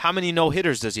 Okay. How many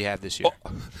no-hitters does he have this year?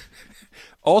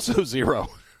 Also 0.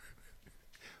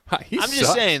 I'm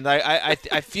just saying, like,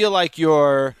 I feel like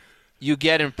you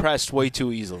get impressed way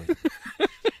too easily.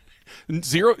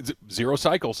 Zero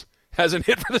cycles. Hasn't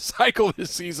hit for the cycle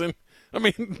this season. I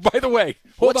mean, by the way,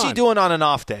 what's he doing on an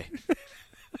off day?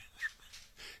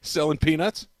 Selling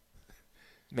peanuts.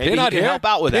 Maybe he can help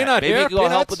out with that. Maybe he can go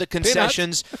help with the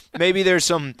concessions. Maybe there's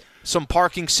some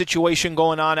parking situation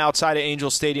going on outside of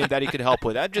Angel Stadium that he could help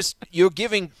with. You're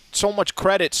giving so much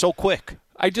credit so quick.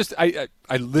 I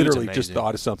literally just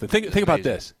thought of something. Think about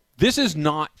this. This is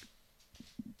not.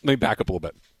 Let me back up a little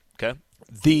bit. Okay.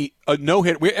 The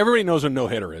no-hit. Everybody knows what a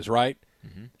no-hitter is, right?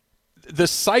 Mm-hmm. The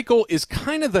cycle is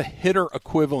kind of the hitter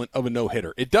equivalent of a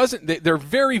no-hitter. It doesn't. They're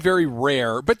very, very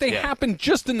rare, but they happen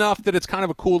just enough that it's kind of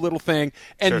a cool little thing.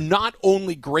 And not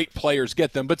only great players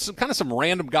get them, but some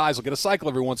random guys will get a cycle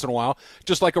every once in a while,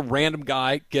 just like a random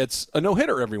guy gets a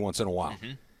no-hitter every once in a while.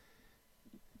 Mm-hmm.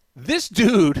 This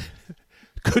dude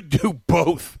could do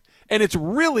both. And it's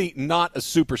really not a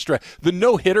super stretch. The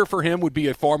no-hitter for him would be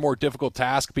a far more difficult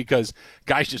task because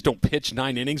guys just don't pitch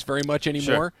 9 innings very much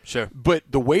anymore. Sure. But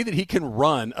the way that he can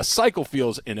run, a cycle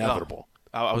feels inevitable.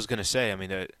 I was going to say, I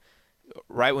mean,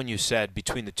 right when you said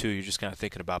between the two, you're just kind of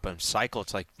thinking about, but cycle,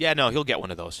 it's like, yeah, no, he'll get one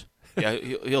of those. Yeah,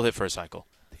 he'll hit for a cycle.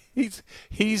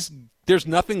 There's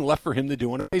nothing left for him to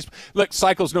do on a base. Look,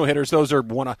 cycles, no hitters, those are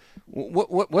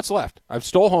what's left? I've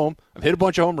stole home. I've hit a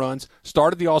bunch of home runs.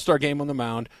 Started the All-Star game on the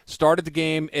mound. Started the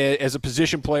game as a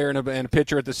position player and a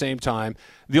pitcher at the same time.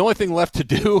 The only thing left to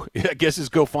do, I guess, is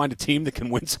go find a team that can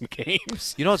win some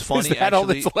games. You know what's funny? Is that all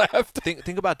that's left?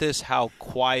 Think about this: how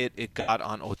quiet it got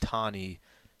on Ohtani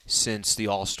since the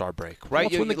All-Star break. Right?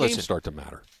 That's when the games start to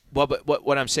matter. Well, but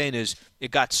what I'm saying is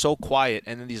it got so quiet,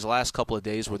 and then these last couple of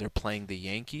days where they're playing the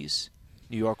Yankees,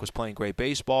 New York was playing great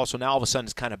baseball, so now all of a sudden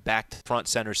it's kind of back to front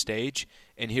center stage,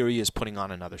 and here he is putting on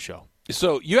another show.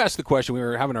 So you asked the question, we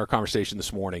were having our conversation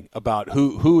this morning about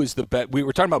who is the best. We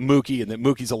were talking about Mookie and that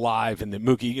Mookie's alive and that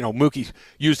Mookie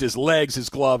used his legs, his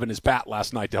glove, and his bat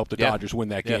last night to help the Dodgers win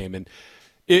that game. And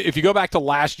if you go back to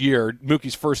last year,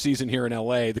 Mookie's first season here in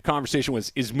L.A., the conversation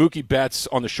was, is Mookie Betts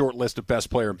on the short list of best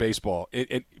player in baseball?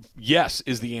 Yes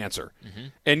is the answer. Mm-hmm.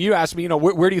 And you asked me,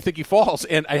 where do you think he falls?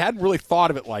 And I hadn't really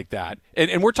thought of it like that.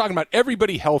 And we're talking about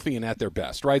everybody healthy and at their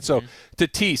best, right? So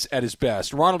Tatis at his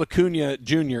best, Ronald Acuna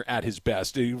Jr. at his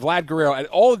best, Vlad Guerrero,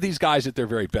 all of these guys at their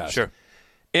very best. Sure.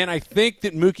 And I think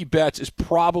that Mookie Betts is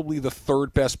probably the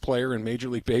third best player in Major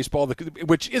League Baseball,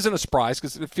 which isn't a surprise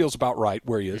because it feels about right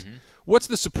where he is. Mm-hmm. What's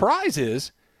the surprise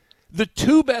is the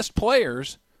two best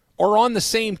players are on the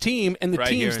same team, and the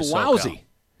team's lousy.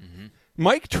 Mm-hmm.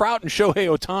 Mike Trout and Shohei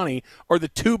Ohtani are the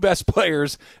two best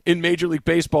players in Major League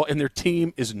Baseball, and their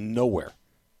team is nowhere.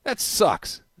 That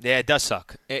sucks. Yeah, it does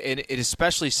suck. And it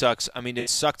especially sucks. I mean, it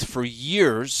sucked for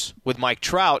years with Mike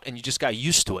Trout, and you just got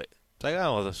used to it. It's like,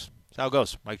 oh, well, that's how it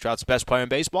goes. Mike Trout's the best player in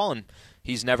baseball, and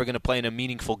he's never going to play in a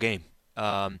meaningful game.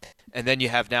 And then you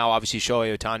have now, obviously,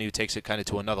 Shohei Ohtani, who takes it kind of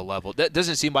to another level. That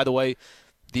doesn't seem, by the way,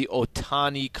 the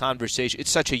Ohtani conversation,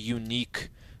 it's such a unique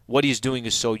 – what he's doing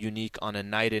is so unique on a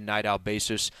night-in, night-out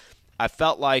basis. I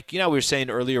felt like, we were saying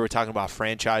earlier, we're talking about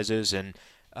franchises and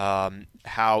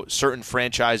how certain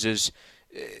franchises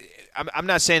I'm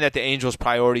not saying that the Angels'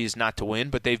 priority is not to win,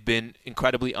 but they've been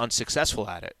incredibly unsuccessful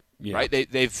at it, right?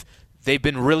 They've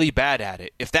been really bad at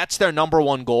it. If that's their number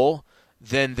one goal,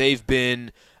 then they've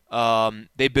been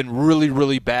really,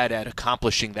 really bad at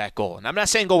accomplishing that goal. And I'm not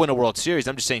saying go win a World Series.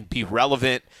 I'm just saying be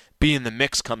relevant, be in the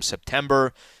mix come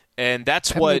September, and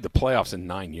that's what made the playoffs in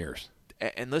 9 years.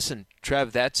 And listen,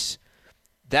 Trev, that's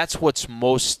what's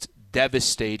most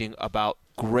devastating about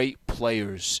great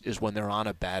players is when they're on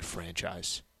a bad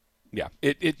franchise. Yeah,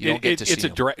 it's a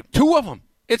direct two of them.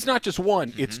 It's not just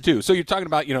one; it's two. So you're talking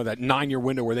about that 9-year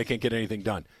window where they can't get anything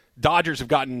done. Dodgers have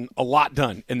gotten a lot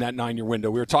done in that 9-year window.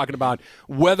 We were talking about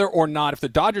whether or not if the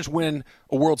Dodgers win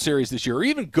a World Series this year, or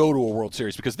even go to a World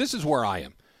Series, because this is where I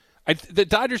am. The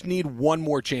Dodgers need one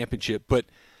more championship, but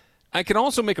I can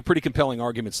also make a pretty compelling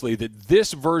argument, Slee, that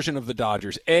this version of the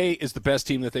Dodgers, A, is the best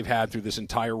team that they've had through this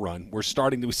entire run. We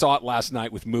saw it last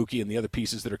night with Mookie and the other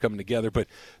pieces that are coming together, but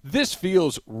this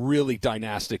feels really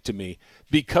dynastic to me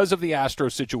because of the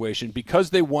Astros situation, because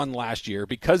they won last year,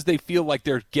 because they feel like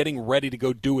they're getting ready to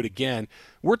go do it again.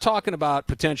 We're talking about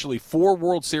potentially 4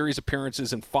 World Series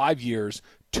appearances in 5 years,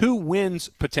 2 wins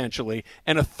potentially,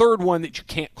 and a third one that you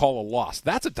can't call a loss.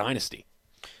 That's a dynasty.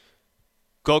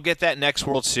 Go get that next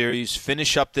World Series,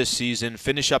 finish up this season,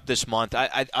 finish up this month.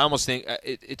 I almost think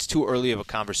it's too early of a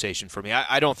conversation for me.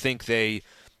 I don't think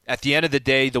at the end of the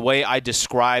day, the way I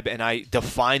describe and I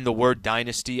define the word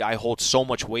dynasty, I hold so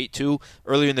much weight to.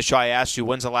 Earlier in the show, I asked you,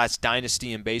 when's the last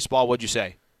dynasty in baseball? What'd you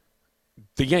say?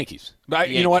 The Yankees.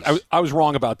 You know what? I was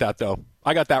wrong about that, though.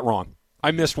 I got that wrong.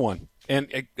 I missed one. And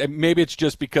maybe it's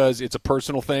just because it's a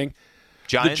personal thing.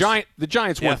 Giants? The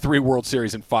Giants won 3 World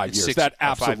Series in 5 years. That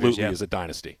absolutely 5 years, is a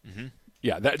dynasty. Mm-hmm.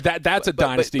 Yeah, that's a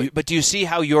dynasty. But do you see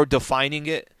how you're defining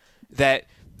it? That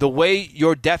the way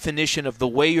your definition of the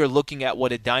way you're looking at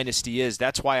what a dynasty is,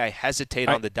 that's why I hesitate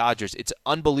on the Dodgers. It's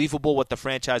unbelievable what the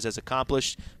franchise has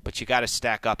accomplished, but you got to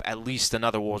stack up at least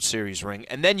another World Series ring.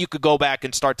 And then you could go back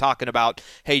and start talking about,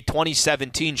 hey,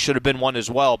 2017 should have been one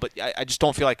as well, but I just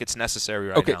don't feel like it's necessary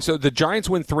right now. Okay, so the Giants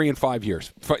win 3 in 5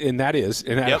 years, and that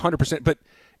 100%. But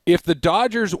if the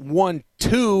Dodgers won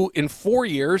 2 in 4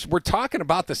 years, we're talking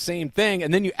about the same thing.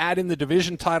 And then you add in the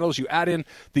division titles, you add in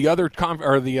the other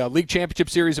the League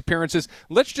Championship Series appearances.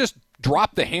 Let's just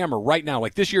drop the hammer right now.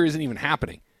 Like, this year isn't even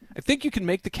happening. I think you can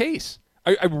make the case.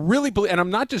 I really believe, and I'm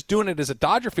not just doing it as a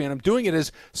Dodger fan. I'm doing it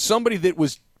as somebody that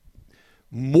was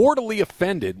mortally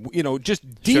offended, just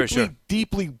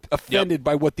deeply offended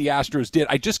by what the Astros did.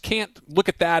 I just can't look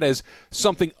at that as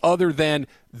something other than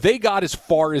they got as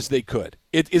far as they could.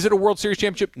 Is it a World Series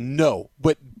championship? No,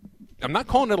 but I'm not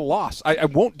calling it a loss. I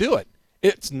won't do it.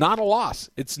 It's not a loss.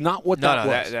 It's not what that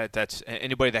was. That's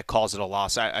anybody that calls it a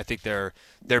loss. I think they're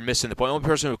missing the point. The only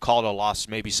person who called it a loss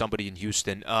maybe somebody in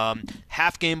Houston.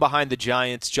 Half game behind the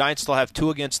Giants. Giants still have 2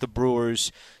 against the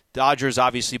Brewers. Dodgers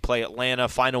obviously play Atlanta.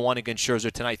 Final one against Scherzer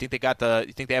tonight. You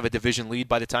think they have a division lead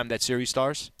by the time that series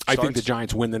starts? I think the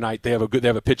Giants win the night. They have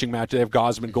a pitching match. They have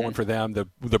Gausman going for them.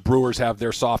 The Brewers have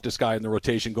their softest guy in the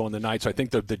rotation going the night. So I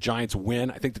think the Giants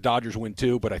win. I think the Dodgers win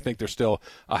too, but I think they're still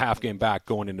a half game back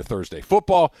going into Thursday.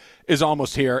 Football is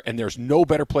almost here, and there's no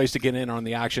better place to get in on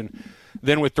the action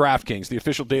than with DraftKings, the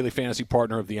official daily fantasy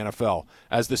partner of the NFL.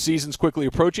 As the season's quickly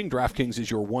approaching, DraftKings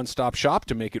is your one-stop shop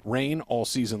to make it rain all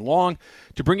season long.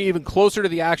 To bring you even closer to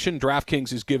the action,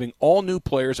 DraftKings is giving all new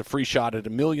players a free shot at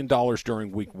 $1 million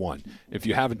during Week 1. If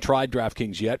you haven't tried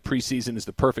DraftKings yet, preseason is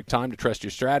the perfect time to test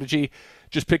your strategy.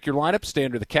 Just pick your lineup, stay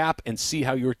under the cap, and see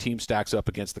how your team stacks up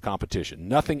against the competition.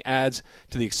 Nothing adds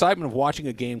to the excitement of watching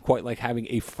a game quite like having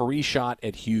a free shot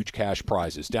at huge cash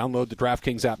prizes. Download the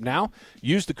DraftKings app now.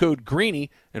 Use the code GREENY,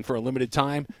 and for a limited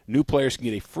time, new players can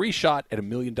get a free shot at $1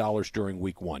 million during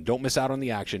Week 1. Don't miss out on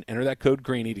the action. Enter that code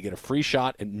GREENY to get a free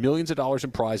shot at millions of dollars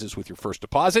in prizes with your first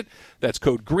deposit. That's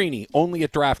code GREENY only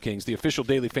at DraftKings, the official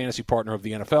daily fantasy partner of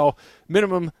the NFL.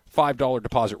 Minimum $5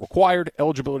 deposit required.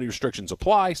 Eligibility restrictions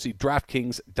apply. See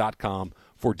DraftKings.com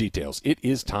for details. It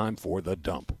is time for the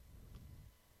dump.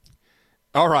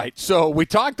 All right, so we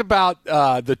talked about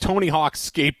the Tony Hawk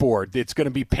skateboard that's going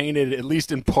to be painted, at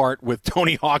least in part, with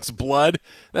Tony Hawk's blood.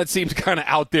 That seems kind of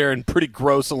out there and pretty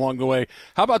gross along the way.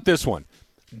 How about this one?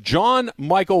 John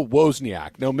Michael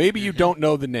Wozniak. Now, maybe you don't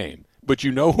know the name, but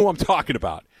you know who I'm talking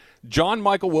about. John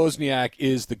Michael Wozniak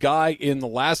is the guy in The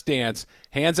Last Dance,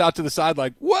 hands out to the side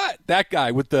like, what? That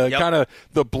guy with the kind of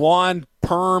the blonde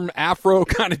perm afro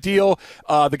kind of deal.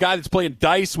 The guy that's playing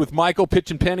dice with Michael,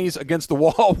 pitching pennies against the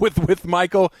wall with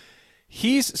Michael.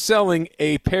 He's selling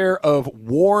a pair of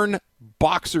worn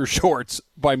boxer shorts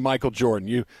by Michael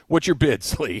Jordan. What's your bid,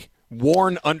 Slee?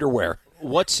 Worn underwear.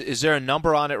 Is there a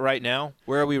number on it right now?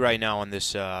 Where are we right now on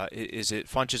this? Is it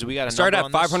Funches? We got a start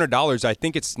number at $500. I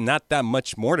think it's not that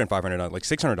much more than $500, like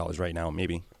 $600 right now,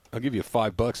 maybe. I'll give you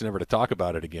 $5 never to talk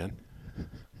about it again.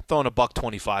 Throwing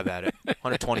 $125 at it,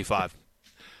 $125.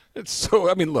 It's so.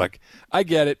 I mean, look, I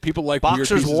get it. People like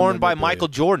boxers worn by Michael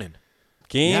Jordan.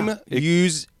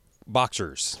 Use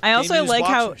boxers. I also like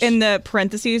how in the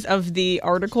parentheses of the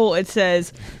article it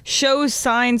says shows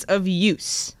signs of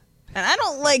use. And I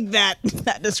don't like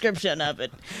that description of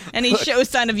it. And he shows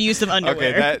sign of use of underwear.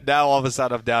 Okay, now all of a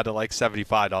sudden I'm down to like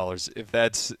 $75.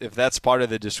 If that's part of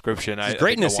the description, I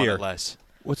greatness think I here. want it less.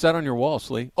 What's that on your wall,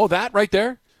 Slee? Oh, that right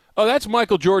there? Oh, that's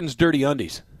Michael Jordan's dirty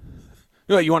undies.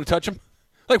 You want to touch them?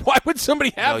 Like, why would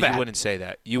somebody have that? No, you wouldn't say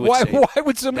that. You would why that's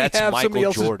would somebody have Michael somebody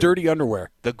else's Jordan, dirty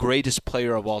underwear? The greatest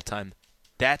player of all time.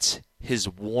 That's his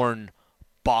worn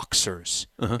boxers.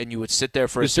 And you would sit there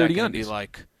for a second and be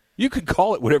like, you could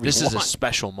call it whatever you want. This is a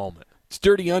special moment. It's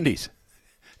dirty undies.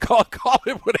 Call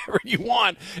it whatever you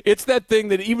want. It's that thing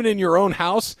that even in your own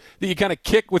house that you kind of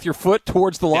kick with your foot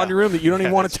towards the laundry room that you don't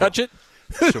even want to touch it.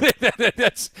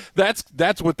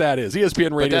 That's what that is.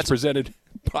 ESPN Radio is presented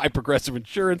by Progressive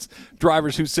Insurance.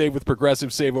 Drivers who save with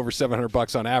Progressive save over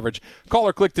 $700 on average. Call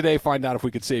or click today. Find out if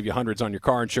we could save you hundreds on your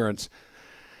car insurance.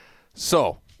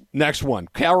 So, next one.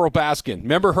 Carol Baskin.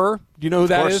 Remember her? Do you know who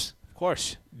that is? Of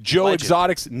course. Joe Legend.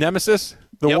 Exotic's nemesis.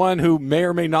 The one who may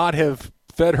or may not have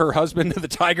fed her husband to the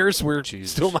Tigers. We're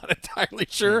still not entirely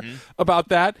sure about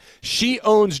that. She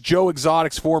owns Joe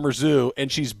Exotic's former zoo,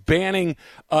 and she's banning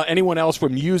anyone else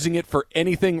from using it for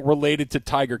anything related to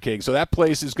Tiger King. So that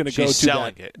place is going to go to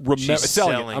selling that. it. She's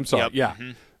selling it. I'm sorry. Yep.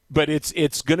 Yeah, but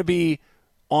it's going to be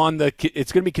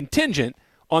contingent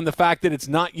on the fact that it's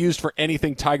not used for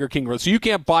anything Tiger King related. So you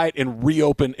can't buy it and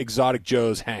reopen Exotic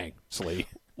Joe's hang, Slee.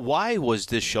 Why was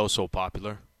this show so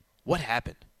popular? What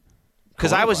happened?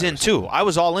 Because I was in too. I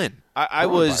was all in. I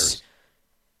was.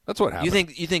 That's what happened.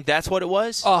 You think that's what it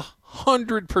was?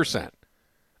 100%.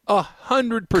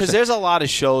 100%. Because there's a lot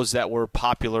of shows that were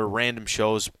popular, random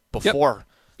shows before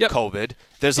COVID.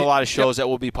 There's a lot of shows that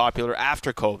will be popular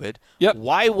after COVID. Yep.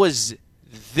 Why was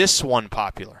this one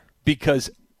popular?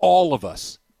 Because all of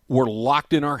us were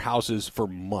locked in our houses for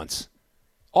months.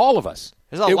 All of us.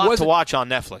 There's a lot to watch on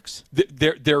Netflix.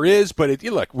 There is, but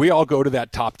look, we all go to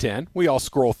that top 10. We all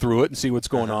scroll through it and see what's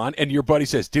going on. And your buddy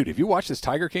says, dude, if you watch this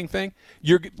Tiger King thing,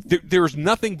 there's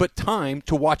nothing but time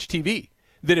to watch TV.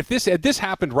 That if this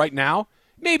happened right now,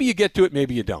 maybe you get to it,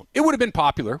 maybe you don't. It would have been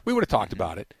popular. We would have talked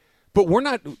about it. But we're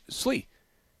not – Slee,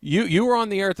 you were on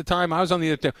the air at the time. I was on the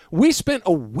air at the time. We spent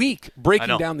a week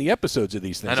breaking down the episodes of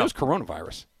these things. It was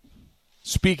coronavirus.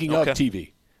 Speaking of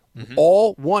TV.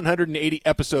 All 180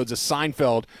 episodes of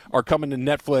Seinfeld are coming to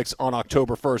Netflix on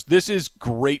October 1st. This is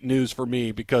great news for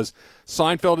me because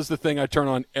Seinfeld is the thing I turn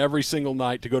on every single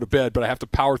night to go to bed, but I have to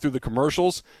power through the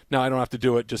commercials. Now I don't have to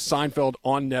do it. Just Seinfeld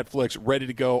on Netflix, ready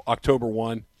to go October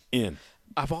 1 in.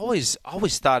 I've always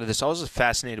thought of this. I was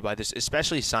fascinated by this,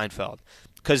 especially Seinfeld,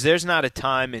 because there's not a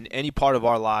time in any part of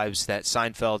our lives that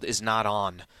Seinfeld is not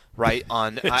on. Right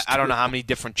on, I don't know how many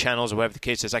different channels or whatever the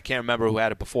case is. I can't remember who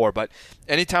had it before, but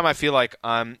anytime I feel like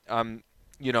I'm on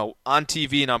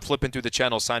TV and I'm flipping through the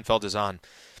channels, Seinfeld is on.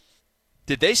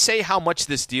 Did they say how much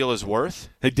this deal is worth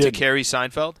to carry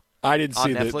Seinfeld? I didn't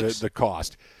see the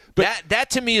cost. But that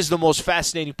to me is the most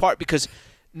fascinating part because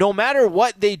no matter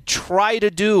what they try to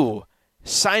do,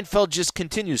 Seinfeld just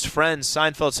continues. Friends,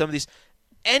 Seinfeld, some of these.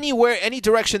 Anywhere, any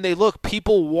direction they look,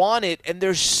 people want it, and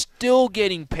they're still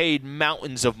getting paid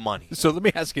mountains of money. So let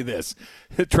me ask you this.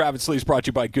 Travis Slee is brought to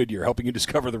you by Goodyear, helping you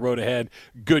discover the road ahead.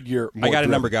 Goodyear. I got a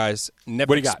number, guys. Netflix, what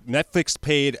do you got? Netflix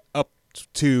paid up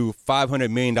to $500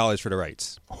 million for the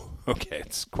rights. Okay,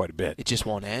 it's quite a bit. It just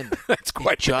won't end. That's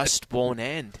quite It just won't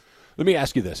end. Let me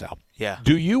ask you this, Al. Yeah.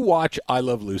 Do you watch I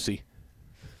Love Lucy?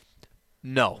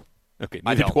 No. Okay,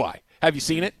 neither do I. Have you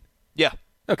seen it? Yeah.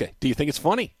 Okay. Do you think it's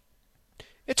funny?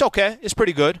 It's okay. It's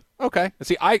pretty good. Okay.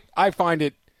 See, I find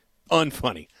it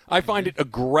unfunny. I find it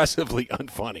aggressively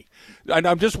unfunny. And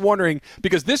I'm just wondering,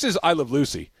 because this is I Love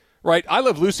Lucy, right? I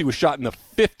Love Lucy was shot in the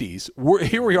 50s.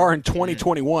 Here we are in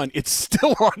 2021. It's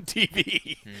still on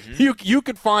TV. You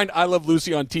could find I Love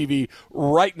Lucy on TV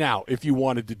right now if you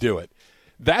wanted to do it.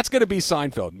 That's going to be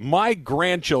Seinfeld. My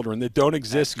grandchildren that don't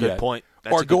exist That's a good yet point.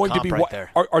 That's are a good going to comp be right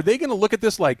there. Are they going to look at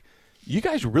this like, you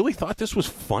guys really thought this was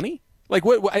funny? Like,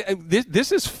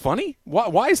 this is funny?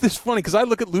 Why is this funny? Because I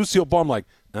look at Lucille Ball, I'm like,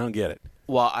 I don't get it.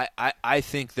 Well, I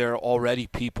think there are already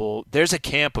people – there's a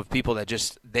camp of people that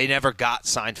just – they never got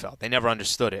Seinfeld. They never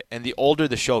understood it. And the older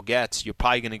the show gets, you're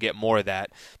probably going to get more of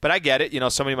that. But I get it.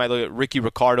 Somebody might look at Ricky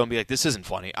Ricardo and be like, this isn't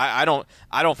funny. I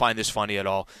don't find this funny at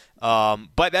all.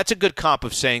 But that's a good comp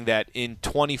of saying that in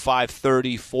 25,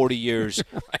 30, 40 years,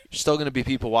 right. There's still going to be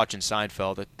people watching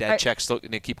Seinfeld. That check's still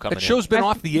going to keep coming in. That show's been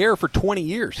off the air for 20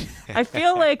 years. I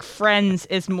feel like Friends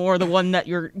is more the one that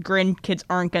your grandkids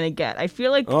aren't going to get. I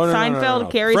feel like Seinfeld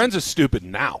carries... Friends is stupid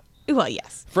now. Well,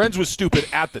 yes. Friends was stupid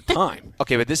at the time.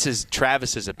 Okay, but this is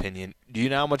Travis's opinion. Do you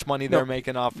know how much money they're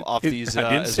making off these? I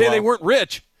didn't say they weren't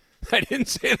rich. I didn't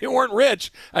say they weren't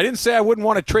rich. I didn't say I wouldn't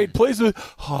want to trade places.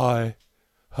 Hi,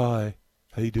 how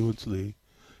you doing, Slee?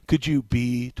 Could you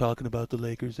be talking about the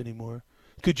Lakers anymore?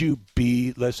 Could you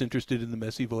be less interested in the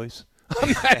messy voice?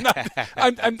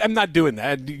 I'm not doing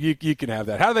that. You can have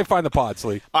that. How do they find the pod,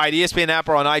 Slee? All right, ESPN app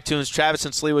or on iTunes. Travis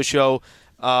and Sliwa Show.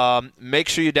 Make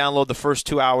sure you download the first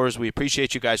 2 hours. We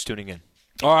appreciate you guys tuning in.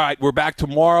 All right, we're back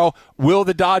tomorrow. Will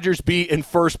the Dodgers be in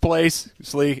first place?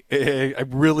 Slee, I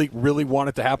really, really want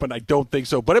it to happen. I don't think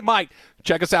so, but it might.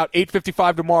 Check us out,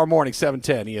 8:55 tomorrow morning,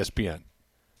 710 ESPN.